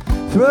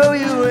throw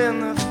you in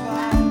the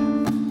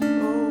fire.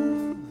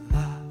 Oh,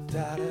 la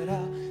da da da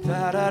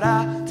da da da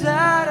da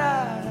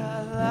da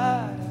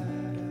la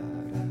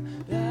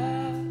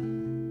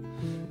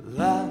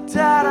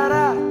da da da da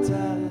la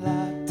da da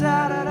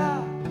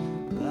da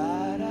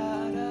la da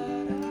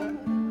da da.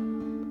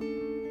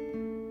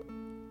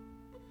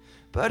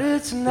 But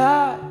it's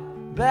not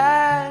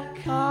bad,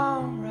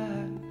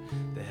 comrade.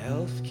 The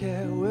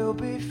healthcare will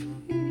be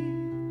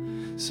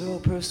free. So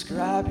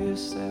prescribe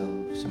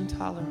yourself some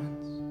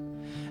tolerance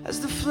as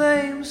the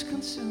flames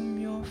consume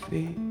your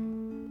feet.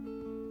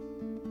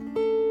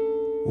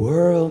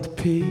 World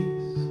peace.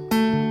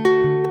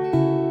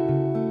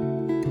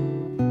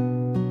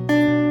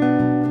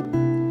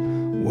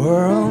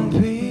 World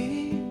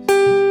peace.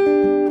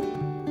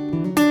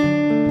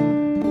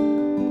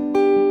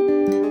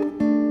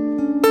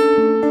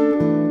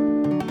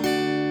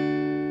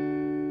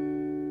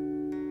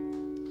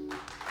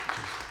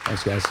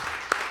 Thanks, guys.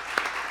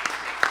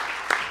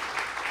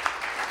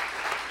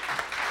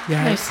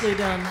 Yeah, Nicely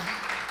done.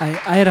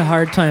 I had a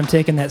hard time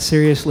taking that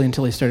seriously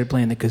until he started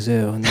playing the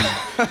kazoo, and then,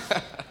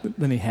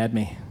 then he had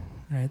me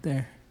right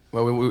there.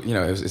 Well, you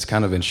know, it's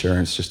kind of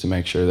insurance just to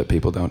make sure that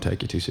people don't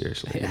take you too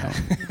seriously. Yeah.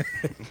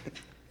 You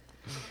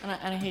know?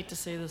 And I hate to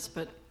say this,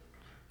 but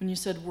when you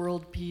said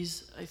world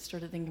peas, I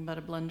started thinking about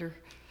a blender.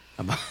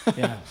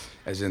 Yeah,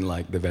 As in,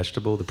 like, the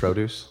vegetable, the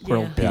produce?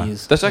 world Yeah.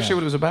 peas. That's actually Yeah.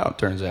 what it was about,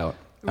 turns out.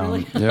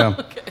 Really? Yeah.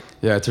 Okay.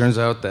 Yeah, it turns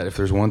out that if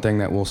there's one thing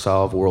that will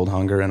solve world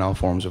hunger and all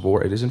forms of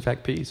war, it is, in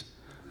fact, peas.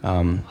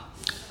 Yeah,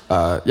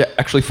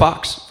 actually,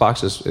 Fox.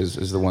 Fox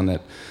is the one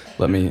that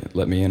let me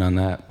in on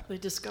that. They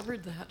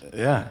discovered that.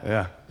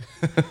 Yeah.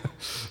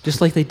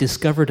 Just like they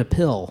discovered a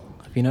pill.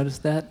 Have you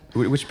noticed that?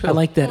 Which pill? I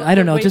like that. Well, I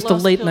don't know, weight just a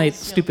loss late night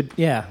pills, yeah. stupid.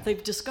 Yeah.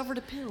 They've discovered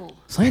a pill.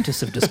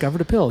 Scientists have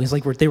discovered a pill. He's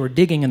like, they were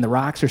digging in the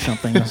rocks or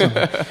something.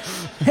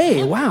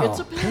 Hey, wow.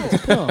 It's a pill. It's a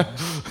pill.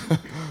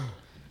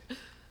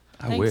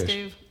 I Thanks, wish.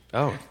 Dave.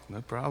 Oh,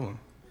 no problem.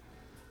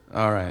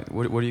 All right.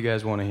 What do you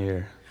guys want to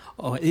hear?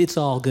 Oh, it's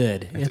all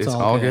good. It's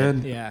all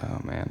good? Yeah.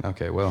 Oh, man.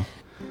 Okay, well,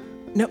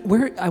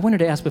 No, I wanted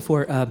to ask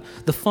before,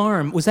 the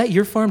farm, was that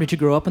your farm? Did you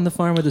grow up on the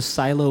farm where the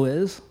silo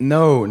is?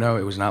 No,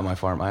 it was not my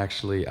farm. I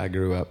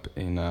grew up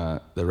in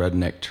the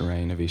redneck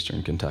terrain of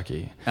eastern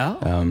Kentucky. Oh.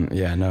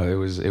 It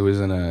was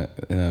in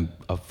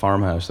a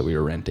farmhouse that we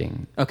were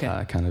renting.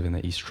 Okay. Kind of in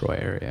the East Troy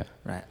area.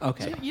 Right,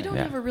 okay. So you don't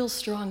have a real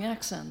strong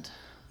accent.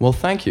 Well,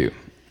 thank you.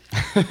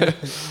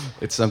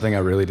 It's something I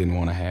really didn't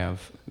want to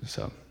have,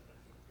 so...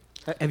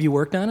 Have you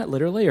worked on it,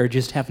 literally, or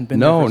just haven't been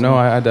No, there? no,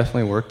 I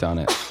definitely worked on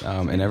it.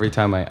 And every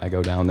time I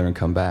go down there and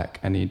come back,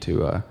 I need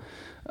to,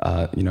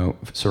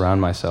 surround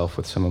myself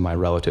with some of my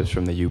relatives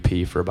from the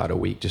UP for about a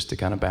week just to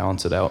kind of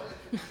balance it out.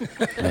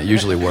 And it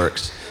usually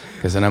works.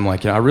 Because then I'm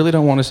like, I really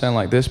don't want to sound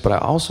like this, but I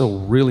also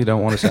really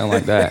don't want to sound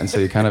like that. And so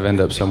you kind of end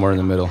up somewhere in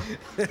the middle.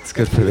 It's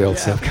good for the old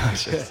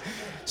subconscious.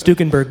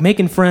 Stukenberg,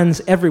 making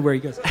friends everywhere he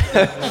goes.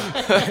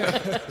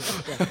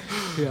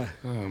 Yeah.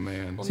 Oh,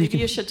 man. Well, maybe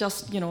you should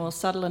just,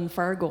 settle in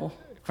Fargo.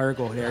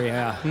 Fargo there,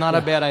 yeah. Not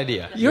a bad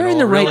idea. You're in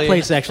the right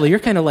place, actually. You're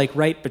kind of like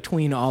right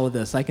between all of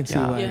this. I can see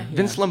why. Yeah.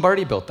 Vince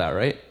Lombardi built that,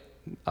 right?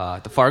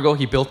 The Fargo,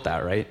 he built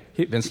that, right?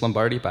 Vince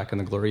Lombardi back in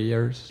the glory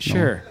years?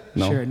 Sure.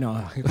 No? Sure, no.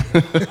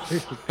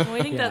 Oh,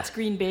 I think that's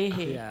Green Bay.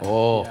 Hey. Yeah.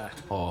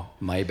 Oh,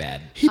 my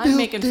bad. I'm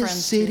making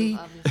friends city. too,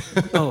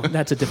 obviously. Oh,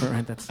 that's a different,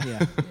 right? That's,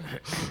 yeah.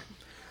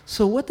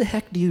 So what the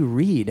heck do you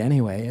read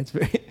anyway? It's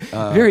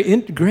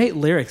great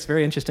lyrics,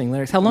 very interesting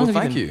lyrics. How long have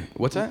thank you you.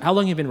 What's that? How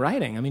long have you been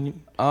writing? I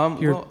mean,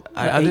 you're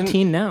I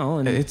 18 now.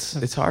 And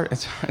it's hard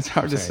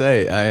to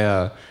say.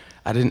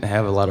 I didn't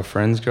have a lot of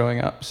friends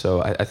growing up,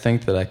 so I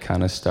think that I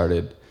kind of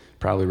started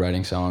probably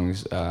writing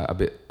songs a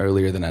bit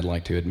earlier than I'd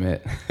like to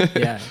admit.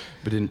 Yeah.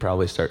 But didn't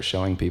probably start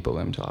showing people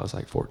them until I was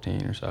like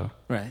 14 or so.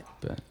 Right.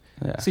 But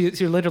yeah. So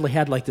you literally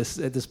had like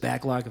this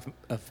backlog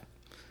of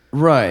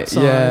right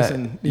songs, yeah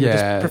and you're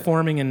just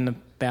performing in the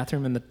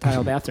bathroom, in the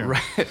tile bathroom.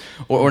 Right.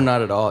 Or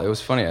not at all. It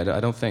was funny. I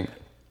don't think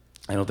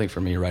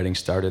for me writing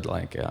started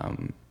like I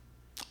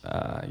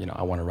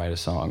want to write a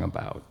song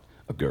about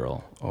a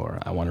girl, or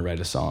I want to write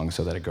a song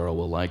so that a girl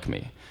will like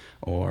me,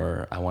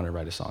 or I want to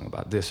write a song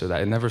about this or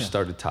that. It never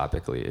started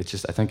topically. It's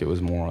just, I think it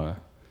was more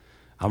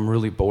I'm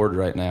really bored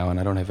right now and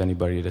I don't have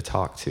anybody to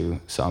talk to,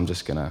 so I'm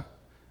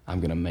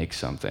gonna make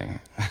something.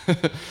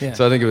 Yeah.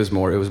 So I think it was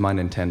my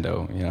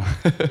Nintendo,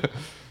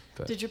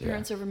 But, Did your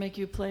parents ever make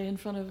you play in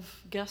front of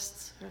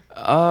guests?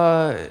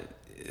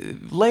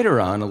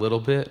 Later on a little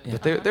bit,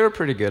 but they were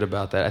pretty good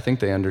about that. I think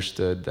they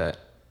understood that,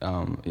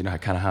 kind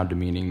of how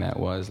demeaning that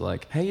was.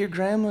 Like, hey, your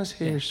grandma's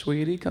here,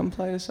 sweetie, come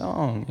play a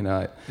song.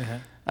 I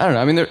don't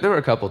know. I mean, there were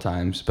a couple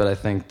times, but I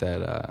think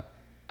that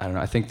I don't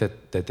know. I think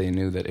that they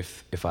knew that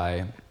if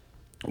I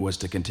was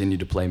to continue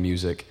to play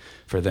music,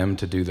 for them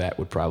to do that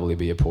would probably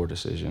be a poor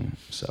decision.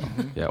 So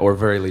yeah, or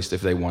very least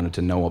if they wanted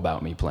to know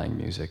about me playing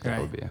music, that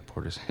would be a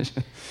poor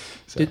decision.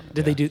 So,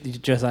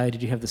 Josiah,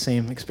 did you have the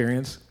same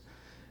experience?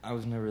 I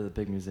was never the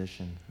big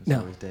musician. It was No.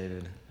 always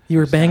David. You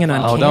were banging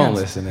on cans. Oh, don't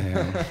listen to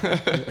him.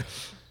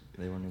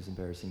 They weren't as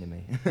embarrassing to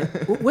me.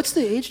 What's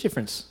the age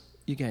difference,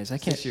 you guys? I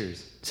can't. 6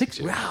 years. 6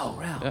 years. Wow.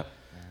 Yep.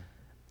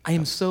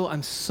 I'm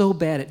so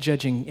bad at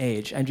judging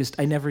age.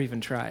 I never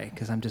even try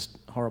because I'm just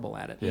horrible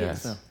at it. Yeah.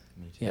 So,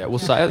 Yeah. Well,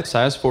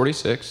 Sia's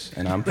 46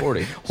 and I'm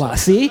 40. wow.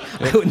 See,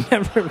 I would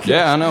never.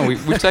 Yeah, I know.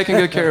 We've taken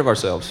good care of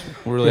ourselves.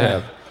 We really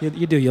have.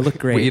 You do. You look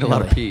great. We eat a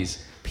lot of really.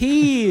 peas.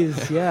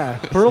 Peas, yeah,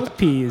 pearl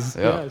peas.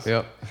 Yep, Yes.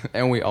 yep.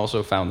 And we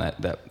also found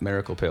that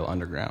miracle pill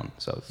underground.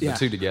 So the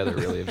two together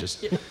really have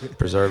just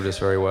preserved us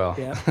very well.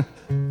 Yeah.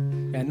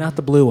 Yeah, not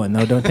the blue one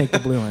though. Don't take the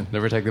blue one.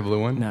 Never take the blue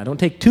one? No, don't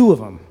take two of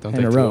them Don't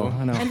in take a two row. of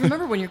 'em. I know. And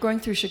remember, when you're going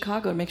through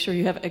Chicago, make sure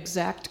you have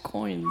exact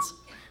coins.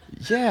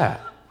 Yeah.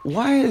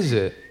 Why is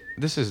it?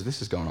 This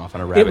is going off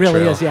on a rabbit It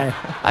really trail. is. Yeah.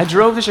 I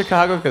drove to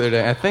Chicago the other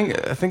day. I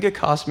think it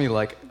cost me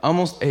like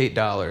almost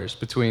 $8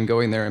 between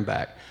going there and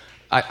back.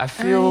 I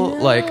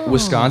feel like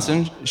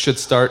Wisconsin should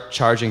start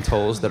charging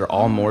tolls that are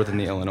all more than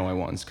the Illinois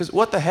ones. Because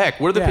what the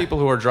heck? We're the people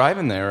who are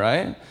driving there,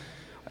 right?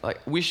 Like,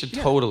 we should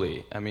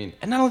totally, and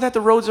not only that,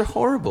 the roads are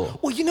horrible.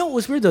 Well, you know what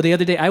was weird though? The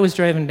other day I was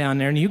driving down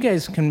there, and you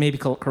guys can maybe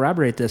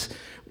corroborate this.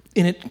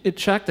 And it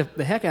shocked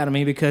the heck out of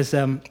me because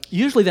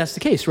usually that's the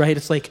case, right?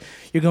 It's like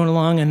you're going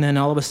along, and then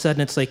all of a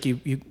sudden it's like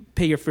you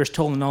pay your first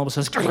toll, and all of a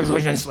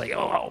sudden it's like,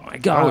 oh my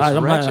God. Oh,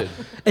 it's wretched.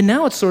 And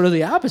now it's sort of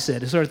the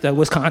opposite. It's sort of the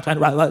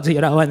Wisconsin,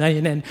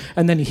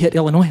 and then you hit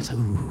Illinois. It's like,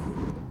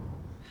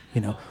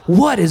 ooh,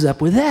 what is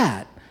up with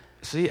that?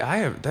 See,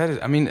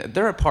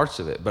 there are parts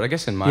of it, but I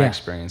guess in my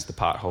experience, the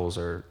potholes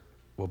are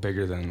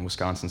bigger than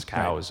Wisconsin's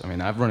cows. Right.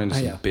 I've run into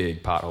some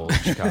big potholes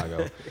in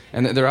Chicago,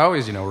 and they're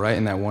always, right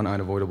in that one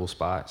unavoidable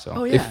spot.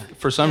 So, if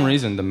for some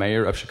reason the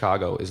mayor of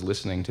Chicago is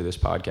listening to this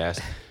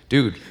podcast,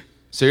 dude,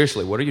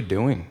 seriously, what are you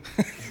doing?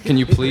 Can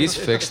you please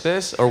fix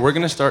this, or we're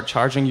gonna start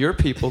charging your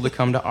people to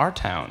come to our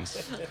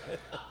towns?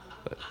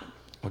 But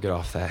we'll get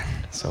off that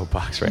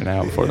soapbox right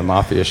now before the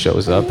mafia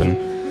shows up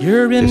and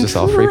gives us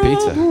all free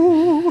pizza.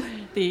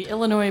 The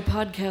Illinois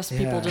podcast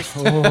people just,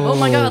 oh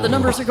my God, the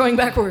numbers are going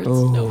backwards.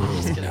 No, I'm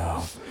just kidding.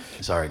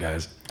 Sorry,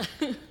 guys.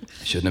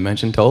 Shouldn't have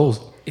mentioned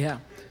tolls. Yeah.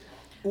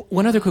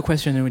 One other quick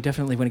question, and we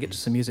definitely want to get to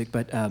some music,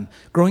 but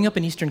growing up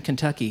in eastern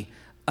Kentucky,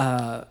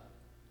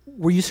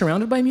 were you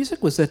surrounded by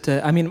music? Was that,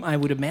 I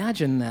would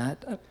imagine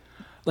that,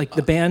 like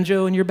the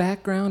banjo in your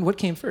background, what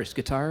came first,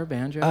 guitar,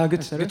 banjo,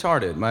 et cetera? Guitar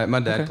did. My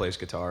dad Okay. plays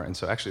guitar, and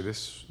so actually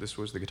this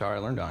was the guitar I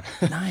learned on.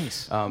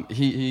 Nice.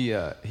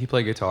 He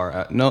played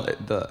guitar. No,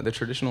 the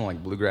traditional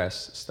like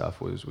bluegrass stuff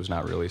was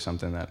not really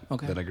something that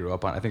I grew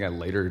up on. I think I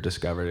later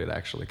discovered it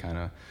actually kind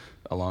of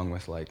along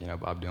with like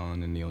Bob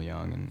Dylan and Neil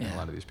Young and a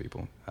lot of these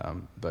people.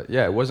 But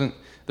yeah, it wasn't.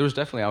 There was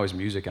definitely always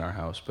music in our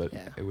house, but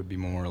it would be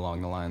more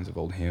along the lines of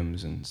old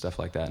hymns and stuff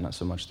like that, not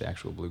so much the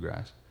actual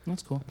bluegrass.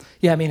 That's cool.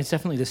 Yeah, I mean, it's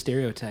definitely the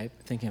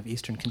stereotype, thinking of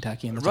Eastern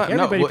Kentucky, and it's Right, like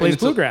everybody plays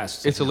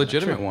bluegrass. It's a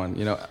legitimate one,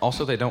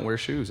 Also, they don't wear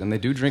shoes, and they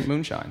do drink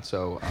moonshine.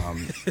 So,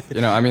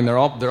 they're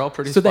all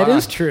pretty. So spot that on.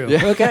 is true.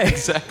 Yeah, Okay.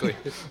 exactly.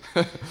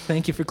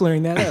 Thank you for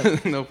clearing that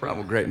up. No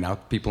problem. Great. Now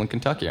people in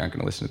Kentucky aren't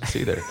going to listen to this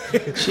either.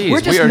 Jeez, We're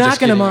just we are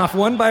knocking them getting- off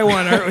one by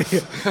one, aren't we?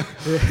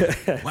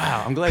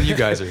 Wow, I'm glad you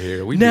guys are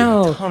here. We'd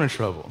No. be in a ton of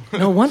trouble.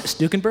 No,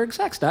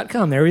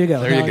 StukenbergSex.com. There you go.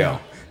 There you Now I go. know.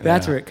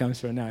 That's Yeah. where it comes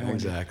from now.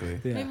 Exactly.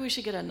 Yeah. Maybe we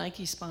should get a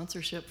Nike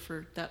sponsorship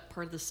for that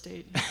part of the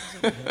state.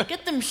 Like,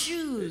 get them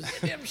shoes.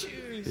 Get them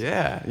shoes.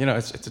 Yeah,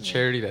 it's a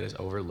charity that is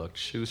overlooked.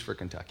 Shoes for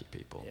Kentucky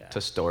people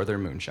to store their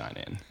moonshine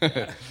in.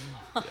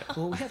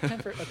 Well, we have time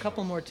for a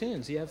couple more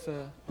tunes. You have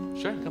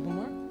Sure. a couple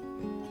more?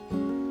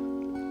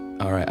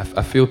 All right,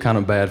 I feel kind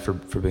of bad for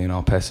being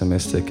all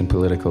pessimistic and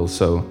political,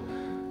 so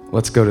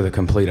let's go to the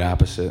complete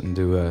opposite and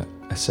do a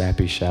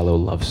sappy, shallow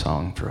love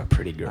song for a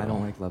pretty girl. I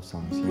don't like love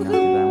songs. Can we not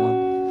do that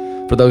one?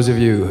 For those of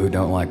you who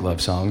don't like love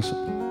songs,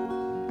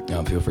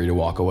 feel free to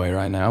walk away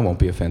right now. I won't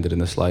be offended in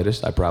the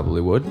slightest. I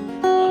probably would.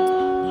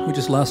 We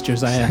just lost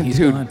Josiah. He's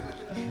Dude.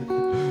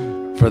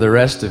 gone. For the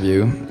rest of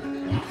you,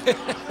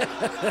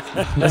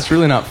 that's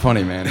really not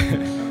funny,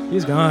 man.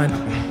 He's gone.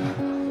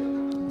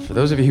 For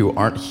those of you who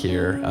aren't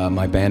here,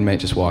 my bandmate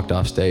just walked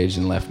off stage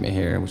and left me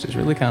here, which is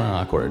really kind of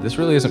awkward. This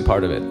really isn't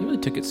part of it. You really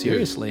took it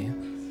seriously.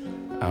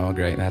 Oh,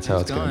 great. That's how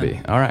He's it's going to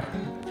gone. be. All right.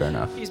 Fair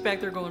enough. He's back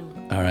there going,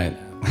 All right.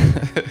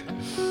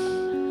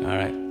 All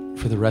right.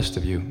 For the rest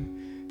of you,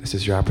 this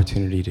is your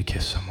opportunity to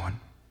kiss someone.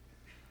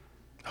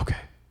 Okay.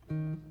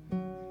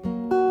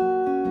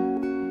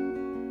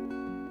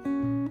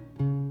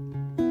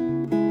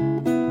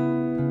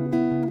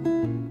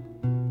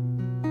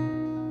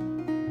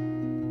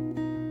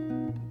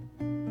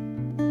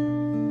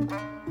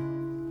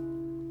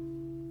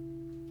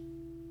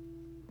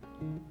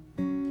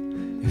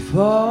 If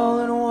all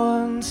at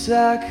once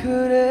I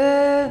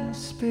couldn't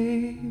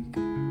speak,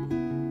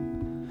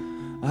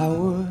 I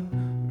would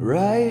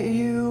write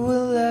you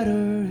a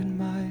letter. It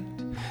might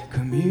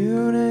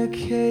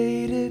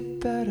communicate it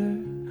better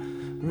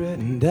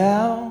written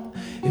down.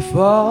 If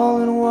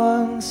all at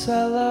once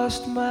I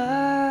lost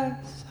my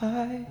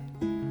sight,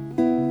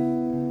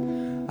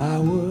 I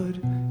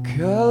would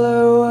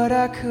color what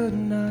I could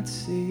not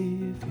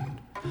see. If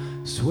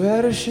you'd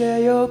swear to share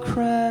your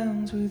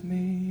crayons with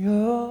me,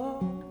 oh.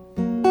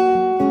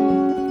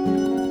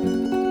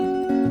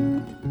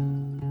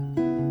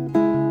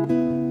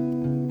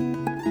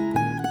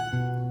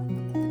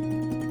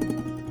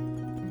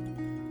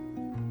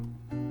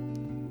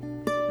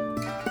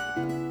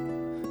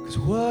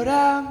 What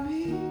I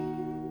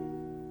mean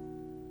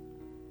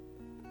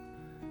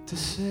to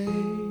say,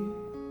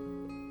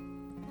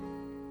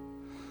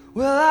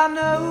 well, I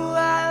know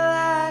I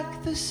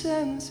lack the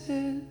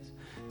senses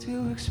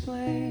to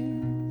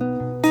explain.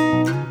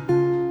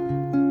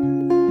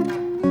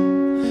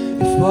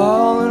 If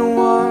all at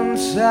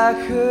once I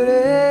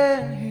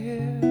couldn't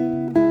hear,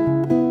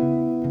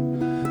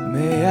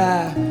 may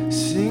I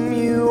sing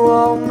you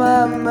all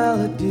my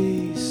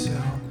melodies, so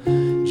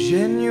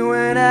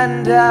genuine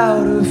and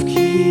out of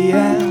key.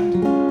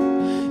 And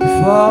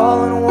if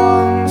all at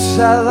once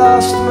I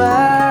lost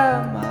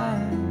my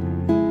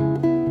mind,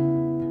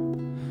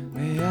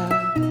 may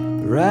I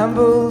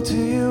ramble to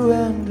you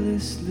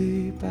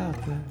endlessly about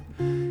the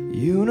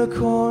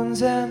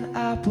unicorns and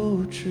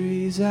apple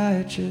trees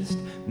I just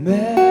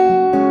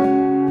met.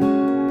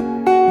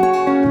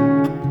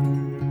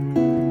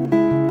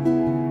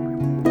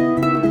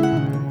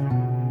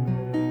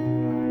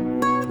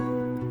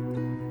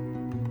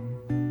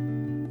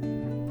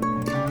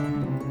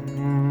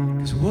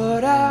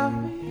 What I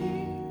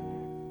mean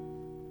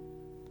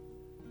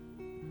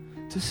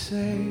to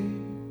say,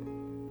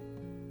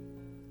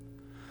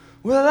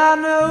 well, I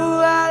know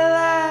I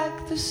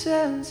lack the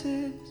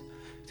senses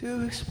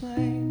to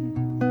explain.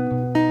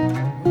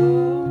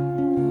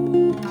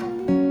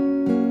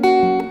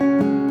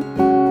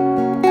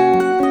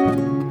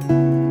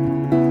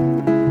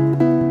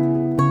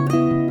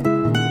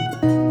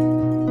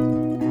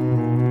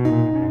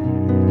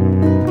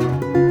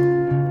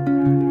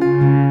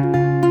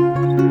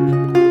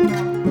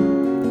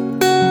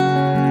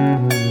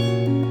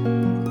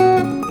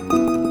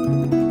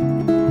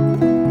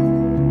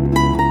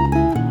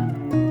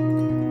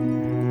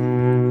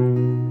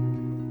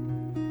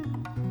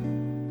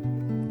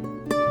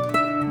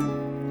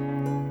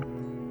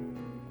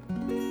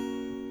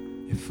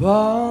 If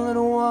all at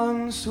once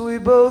once we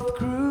both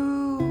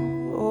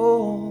grew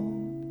old.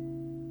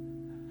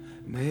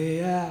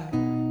 May I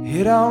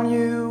hit on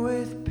you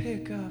with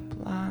pickup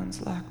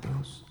lines like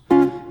those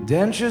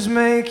dentures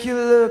make you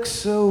look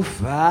so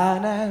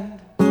fine,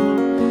 and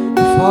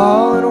if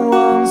all at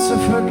once I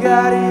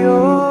forgot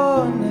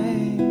your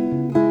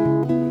name,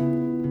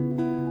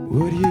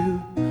 would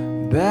you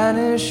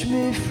banish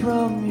me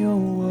from your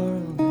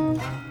world?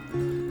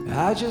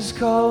 I just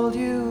called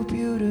you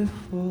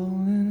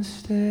beautiful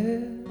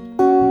instead.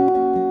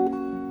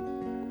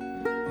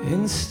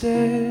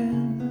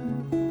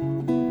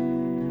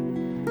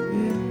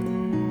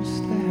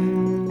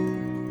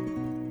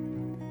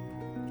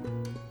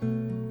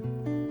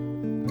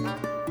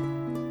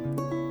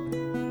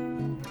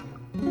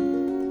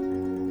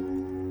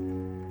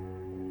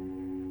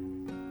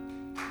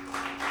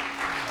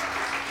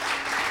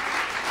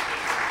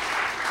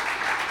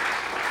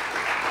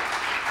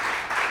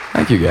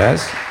 Thank you,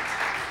 guys.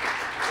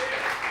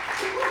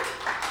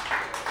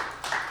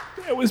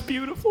 That was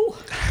beautiful.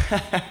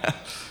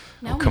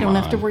 Now we come don't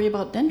have to on. worry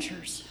about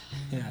dentures.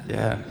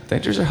 Yeah,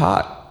 dentures are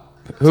hot.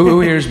 Who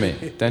hears me?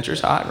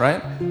 Dentures hot,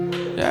 right?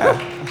 Yeah.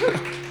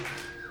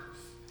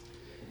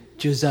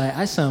 Josiah,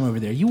 I saw him over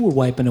there. You were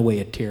wiping away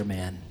a tear,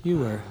 man. You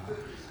were.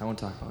 I won't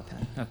talk about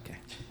that. Okay.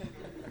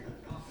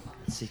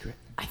 Secret.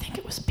 I think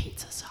it was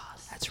pizza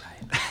sauce. That's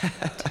right.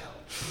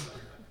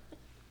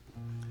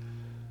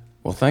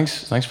 Well,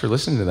 thanks for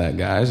listening to that,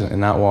 guys,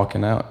 and not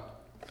walking out.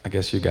 I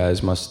guess you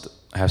guys must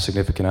have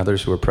significant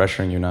others who are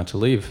pressuring you not to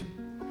leave.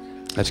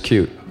 That's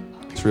cute.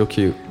 It's real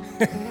cute.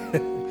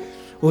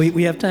 Well,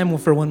 we have time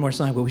for one more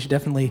song, but we should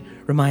definitely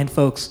remind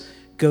folks,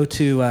 go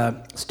to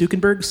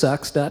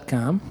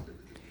StukenbergSucks.com,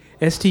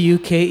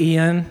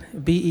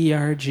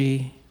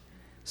 Stukenberg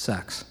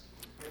sucks.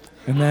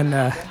 And then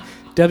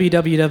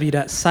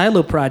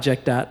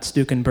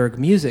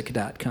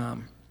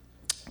www.siloproject.stukenbergmusic.com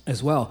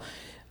as well.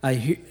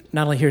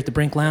 Not only here at the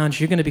Brink Lounge,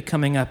 you're going to be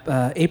coming up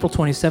April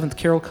 27th,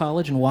 Carroll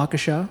College in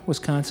Waukesha,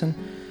 Wisconsin,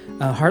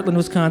 Heartland,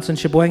 Wisconsin,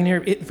 Sheboygan. You're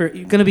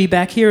going to be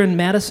back here in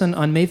Madison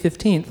on May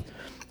 15th,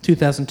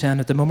 2010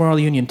 at the Memorial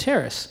Union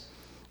Terrace.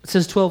 It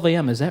says 12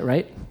 a.m., is that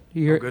right?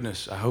 Oh,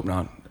 goodness, I hope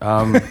not.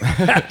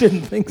 I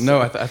didn't think so.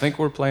 No, I think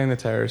we're playing the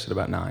Terrace at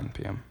about 9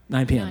 p.m.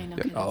 9 p.m. 9,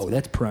 okay, Oh,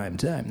 that's prime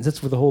time. Is that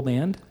for the whole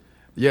band?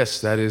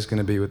 Yes, that is going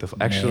to be with the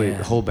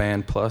whole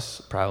band, plus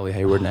probably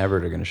Hayward and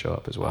Everett are going to show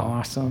up as well.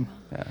 Awesome.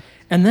 Yeah.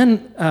 And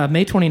then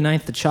May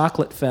 29th, the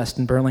Chocolate Fest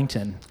in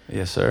Burlington.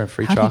 Yes, sir.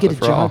 Free How do chocolate you get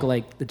for a all. gig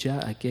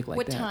like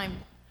What that? time?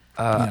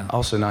 Yeah.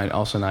 Also 9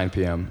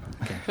 p.m.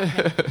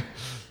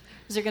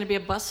 Is there going to be a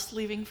bus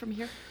leaving from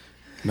here?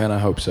 Man, I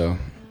hope so.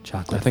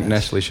 Chocolate I think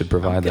Fest. Nestle should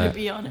provide I'm going that. to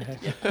be on it.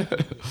 Yeah.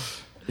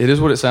 It is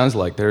what it sounds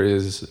like. There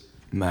is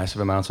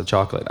massive amounts of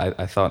chocolate.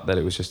 I thought that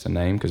it was just a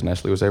name because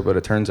Nestle was there, but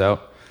it turns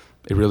out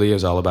it really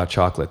is all about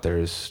chocolate.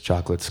 There's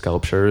chocolate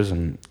sculptures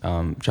and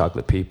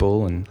chocolate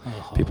people, and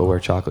people wear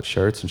chocolate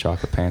shirts and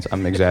chocolate pants.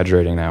 I'm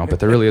exaggerating now, but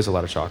there really is a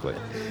lot of chocolate.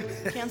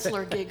 Cancel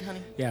our gig, honey.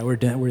 Yeah, we're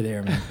done. We're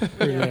there, man.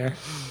 We're there.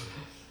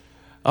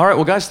 All right,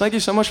 well, guys, thank you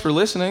so much for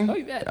listening. Oh,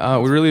 you bet.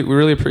 We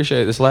really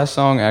appreciate it. This last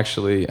song,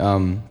 actually,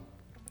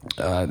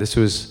 this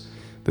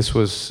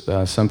was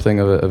something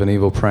of an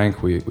evil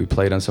prank we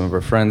played on some of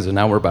our friends, and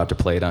now we're about to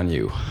play it on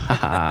you.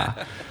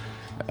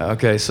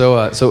 Okay,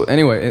 so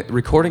anyway,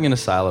 recording in a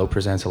silo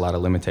presents a lot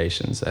of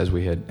limitations, as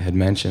we had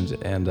mentioned,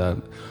 and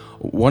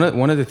one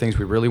of the things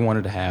we really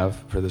wanted to have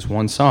for this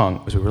one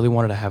song was we really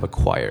wanted to have a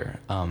choir,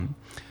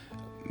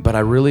 but I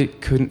really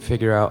couldn't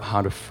figure out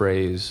how to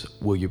phrase,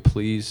 "Will you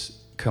please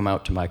come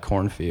out to my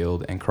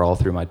cornfield and crawl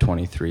through my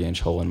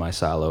 23-inch hole in my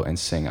silo and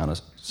sing on a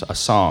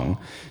song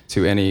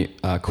to any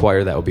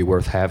choir that would be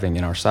worth having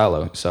in our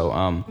silo."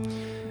 So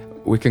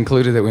we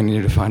concluded that we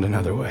needed to find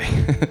another way.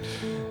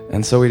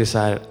 And so we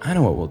decided, I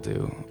know what we'll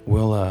do.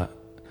 We'll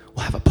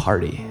have a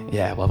party.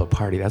 Yeah, we'll have a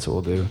party. That's what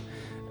we'll do.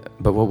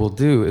 But what we'll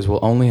do is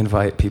we'll only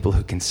invite people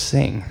who can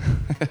sing.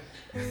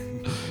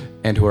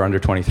 And who are under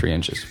 23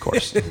 inches, of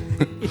course.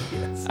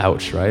 Yes.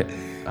 Ouch, right?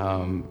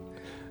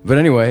 But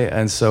anyway,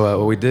 and so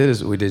what we did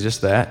is we did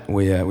just that.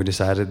 We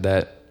decided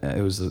that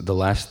it was the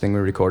last thing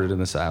we recorded in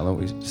the silo.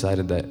 We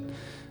decided that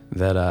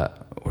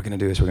we're going to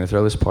do this. We're going to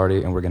throw this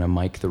party, and we're going to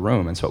mic the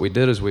room. And so what we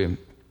did is we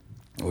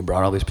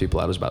brought all these people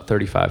out. It was about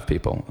 35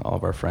 people, all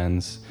of our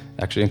friends,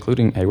 actually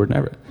including Hayward and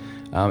Everett.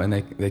 And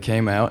they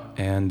came out,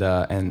 and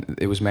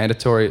it was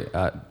mandatory.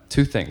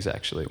 Two things,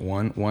 actually.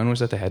 One was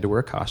that they had to wear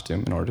a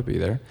costume in order to be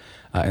there.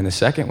 And the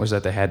second was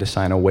that they had to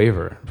sign a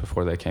waiver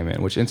before they came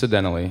in, which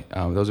incidentally,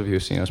 those of you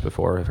who've seen us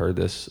before have heard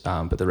this,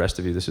 but the rest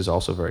of you, this is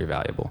also very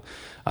valuable.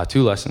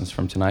 Two lessons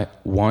from tonight.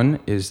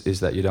 One is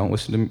that you don't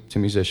listen to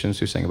musicians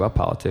who sing about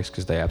politics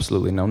because they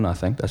absolutely know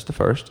nothing. That's the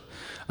first.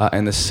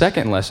 And the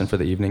second lesson for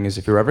the evening is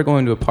if you're ever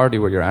going to a party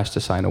where you're asked to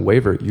sign a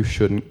waiver, you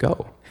shouldn't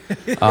go.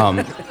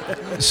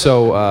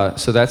 So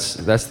that's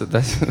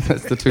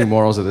the two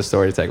morals of the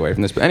story to take away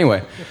from this. But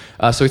anyway,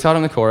 so we taught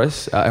them the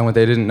chorus, and what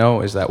they didn't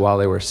know is that while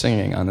they were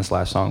singing on this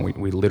last song,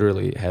 we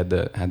literally had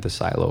the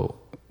silo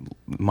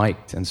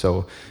mic'd, and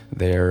so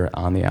they're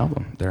on the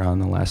album. They're on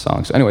the last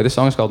song. So anyway, this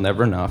song is called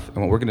Never Enough, and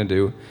what we're gonna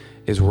do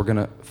is we're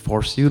gonna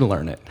force you to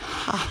learn it.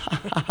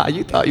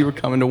 You thought you were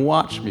coming to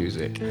watch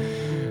music.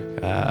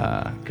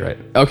 Great.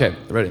 Okay,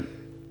 ready.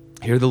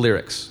 Here are the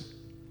lyrics.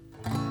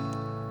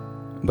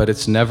 But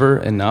it's never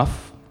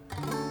enough.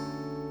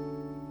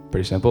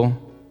 Pretty simple.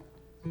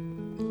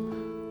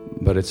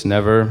 But it's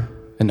never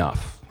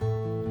enough.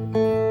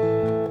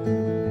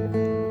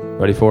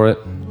 Ready for it?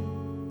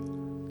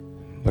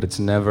 But it's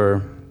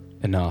never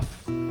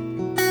enough.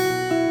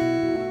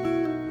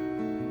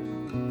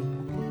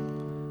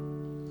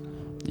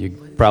 You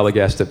probably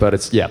guessed it, but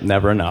it's,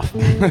 never enough.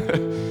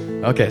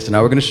 Okay, so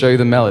now we're going to show you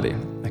the melody.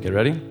 Okay,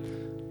 ready?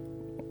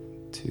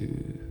 1,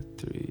 2,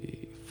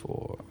 3,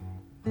 4.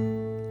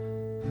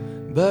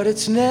 But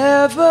it's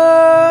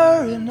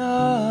never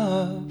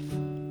enough.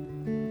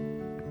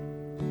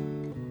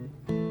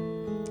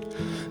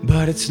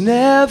 But it's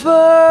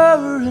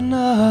never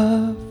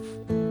enough.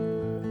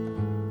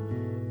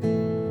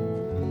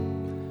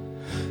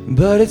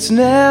 But it's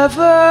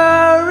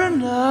never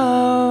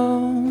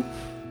enough.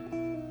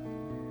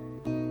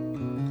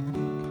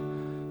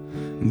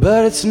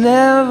 But it's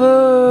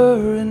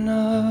never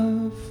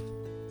enough.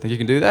 Think you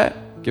can do that?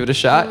 Give it a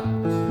shot.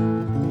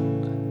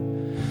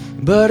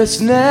 But it's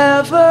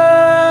never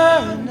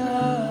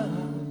enough.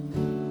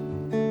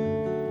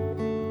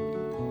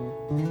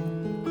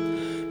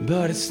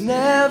 But it's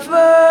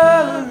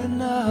never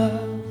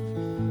enough.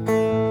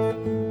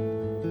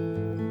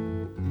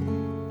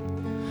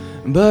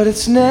 But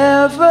it's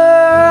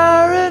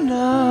never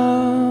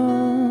enough.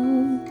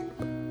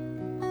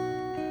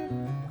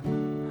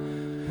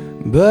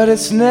 But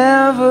it's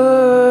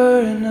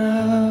never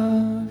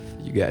enough.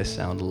 You guys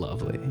sound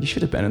lovely. You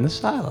should have been in the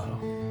silo.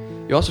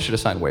 You also should have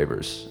signed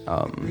waivers.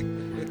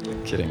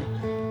 Kidding.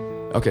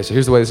 Okay, so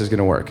here's the way this is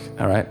gonna work.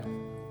 All right,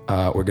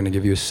 we're gonna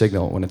give you a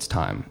signal when it's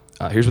time.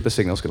 Here's what the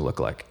signal's gonna look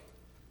like.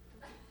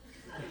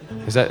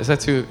 Is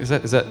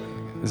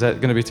that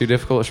gonna be too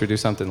difficult? Or should we do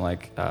something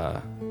like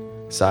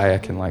Saya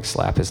can like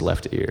slap his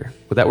left ear?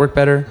 Would that work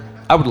better?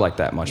 I would like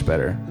that much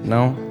better.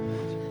 No?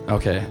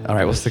 Okay. All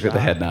right. We'll stick with the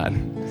head nod.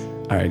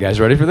 All right, guys,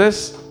 ready for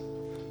this?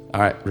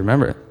 All right.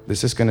 Remember,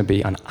 this is gonna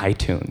be on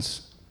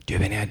iTunes. Do you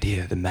have any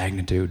idea the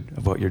magnitude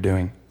of what you're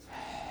doing?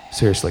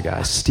 Seriously,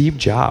 guys, Steve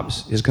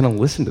Jobs is going to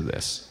listen to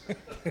this.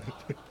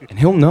 And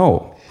he'll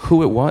know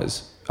who it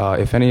was.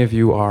 If any of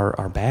you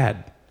are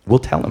bad, we'll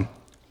tell him.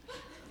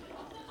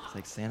 It's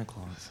like Santa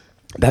Claus.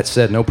 That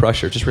said, no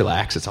pressure. Just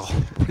relax. It's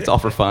all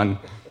for fun.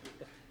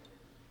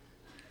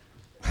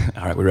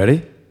 All right, we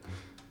ready?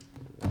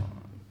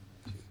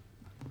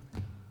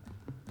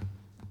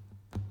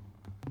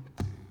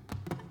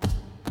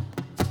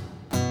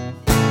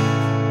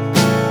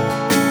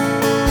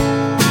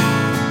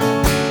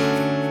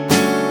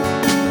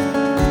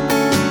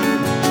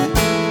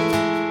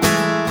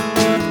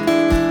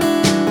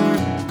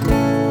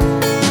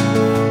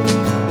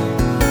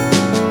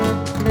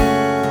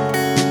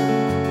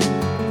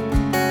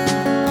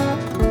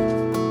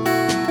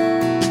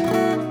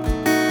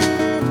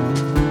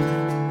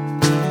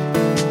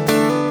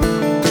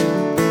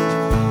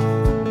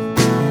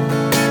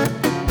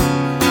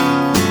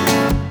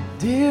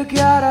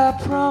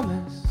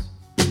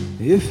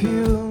 If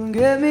you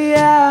get me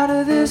out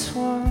of this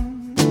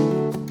one,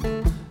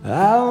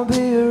 I'll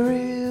be a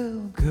real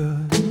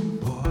good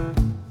boy.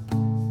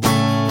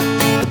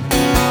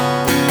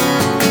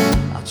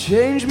 I'll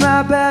change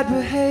my bad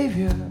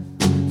behavior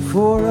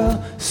for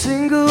a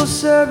single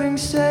serving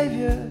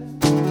savior.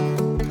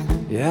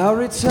 Yeah, I'll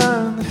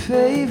return the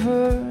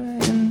favor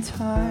in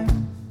time.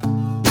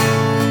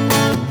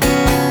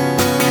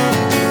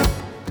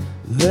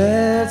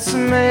 Let's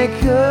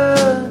make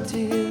a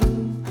deal.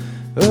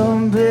 A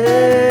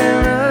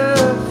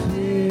beneficial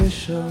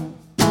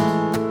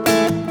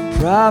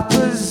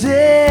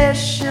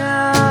proposition.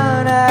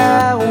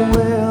 I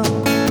will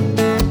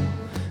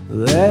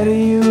let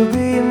you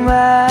be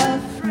my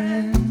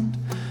friend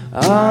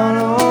on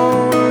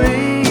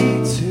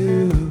only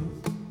 2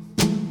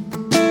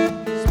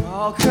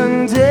 small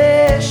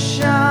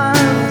conditions.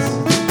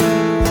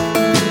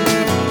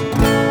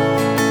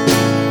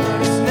 But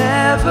it's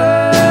never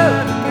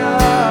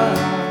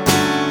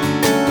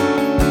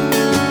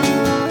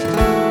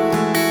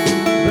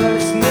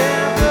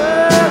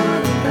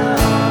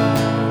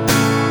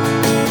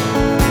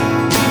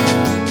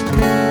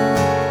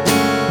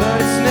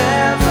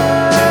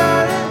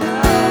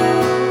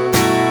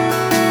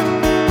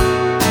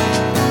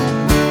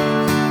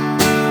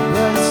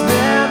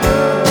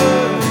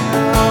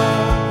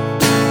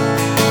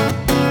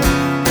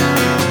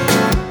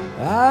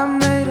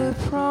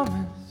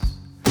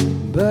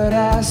but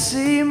I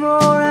see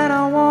more and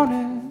I want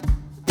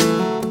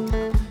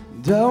it.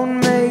 Don't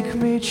make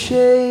me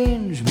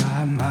change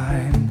my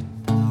mind.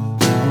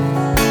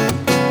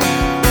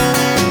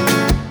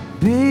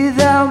 Be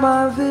thou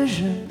my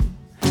vision,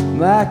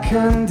 my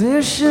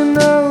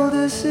conditional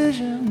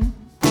decision.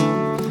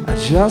 I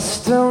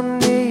just don't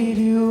need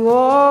you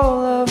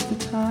all of the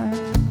time.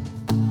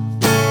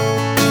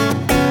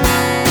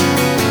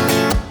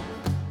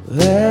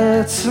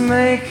 Let's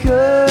make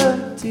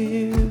a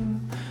deal,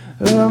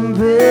 a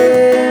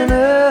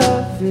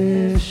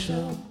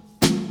beneficial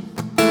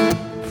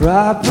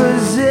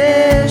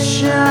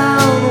proposition.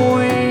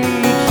 We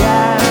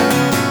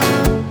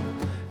can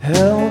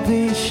help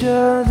each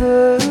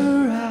other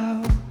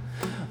out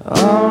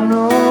on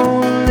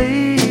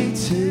only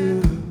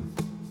two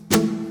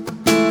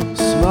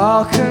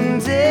small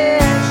conditions.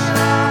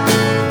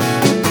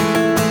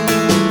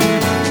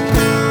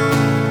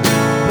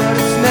 But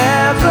it's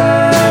never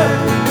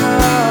enough.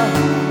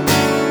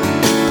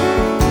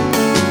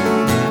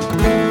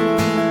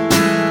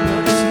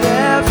 But it's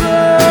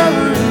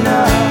never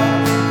enough.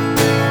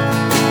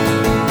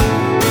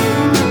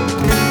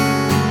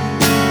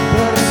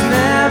 But it's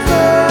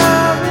never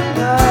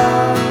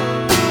enough.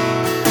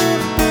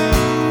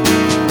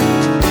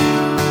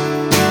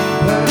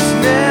 But it's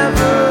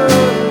never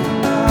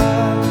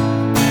enough.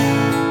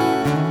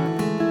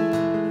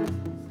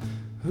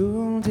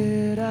 Who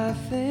did I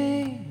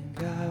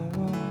think I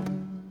was?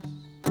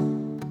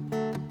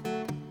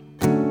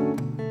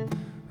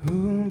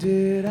 Who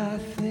did I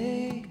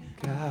think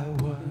I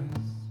was?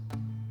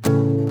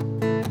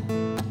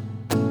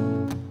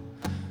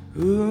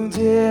 Who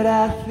did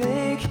I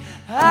think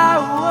I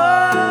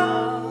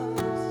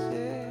was?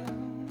 Yeah.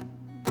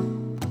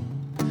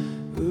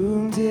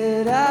 Who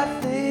did I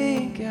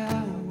think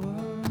I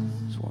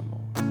was? One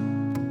more.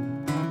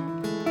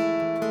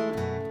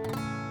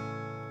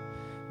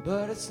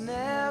 But it's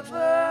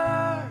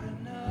never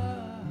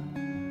enough.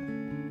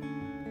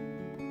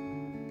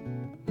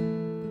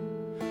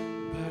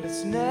 But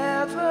it's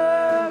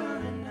never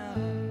enough.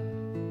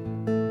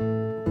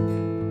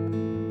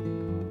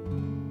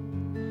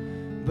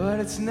 But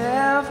it's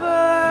never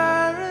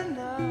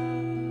enough.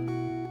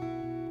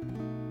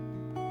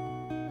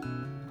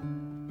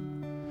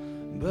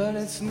 But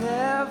it's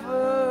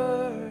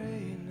never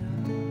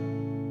enough.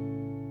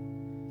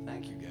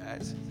 Thank you,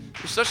 guys.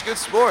 You're such good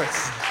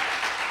sports.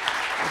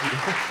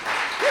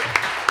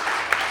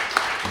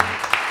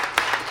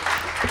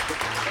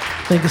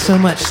 Thank you so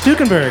much.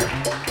 Stukenberg,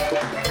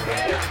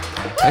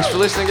 Thanks for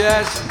listening,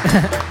 guys.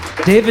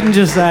 David and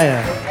Josiah.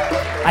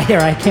 I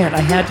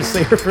had to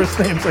say her first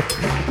names. I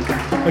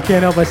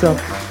can't help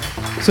myself.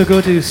 So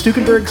go to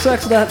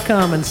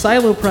StukenbergSucks.com and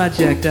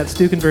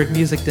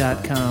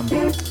siloproject.stukenbergmusic.com.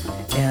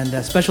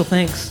 And special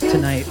thanks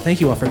tonight.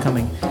 Thank you all for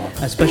coming.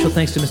 Special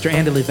thanks to Mr.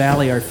 Andy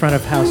Valley, our front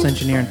of house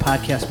engineer and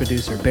podcast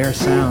producer, Bear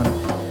Sound.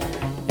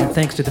 And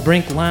thanks to the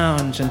Brink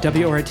Lounge on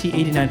WORT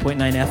 89.9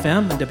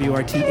 FM and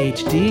WORT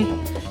HD.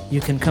 You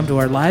can come to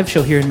our live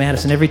show here in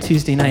Madison every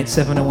Tuesday night,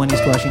 701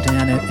 East Washington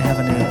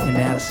Avenue in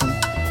Madison.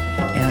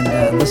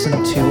 And listen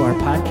to our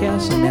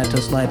podcast on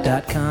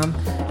MadToastLive.com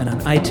and on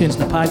iTunes in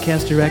the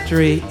podcast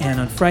directory, and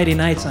on Friday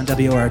nights on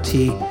WORT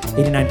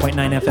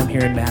 89.9 FM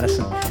here in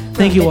Madison.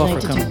 Thank you all for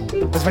coming.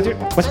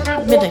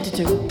 Midnight to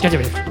 2.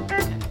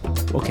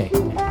 Okay.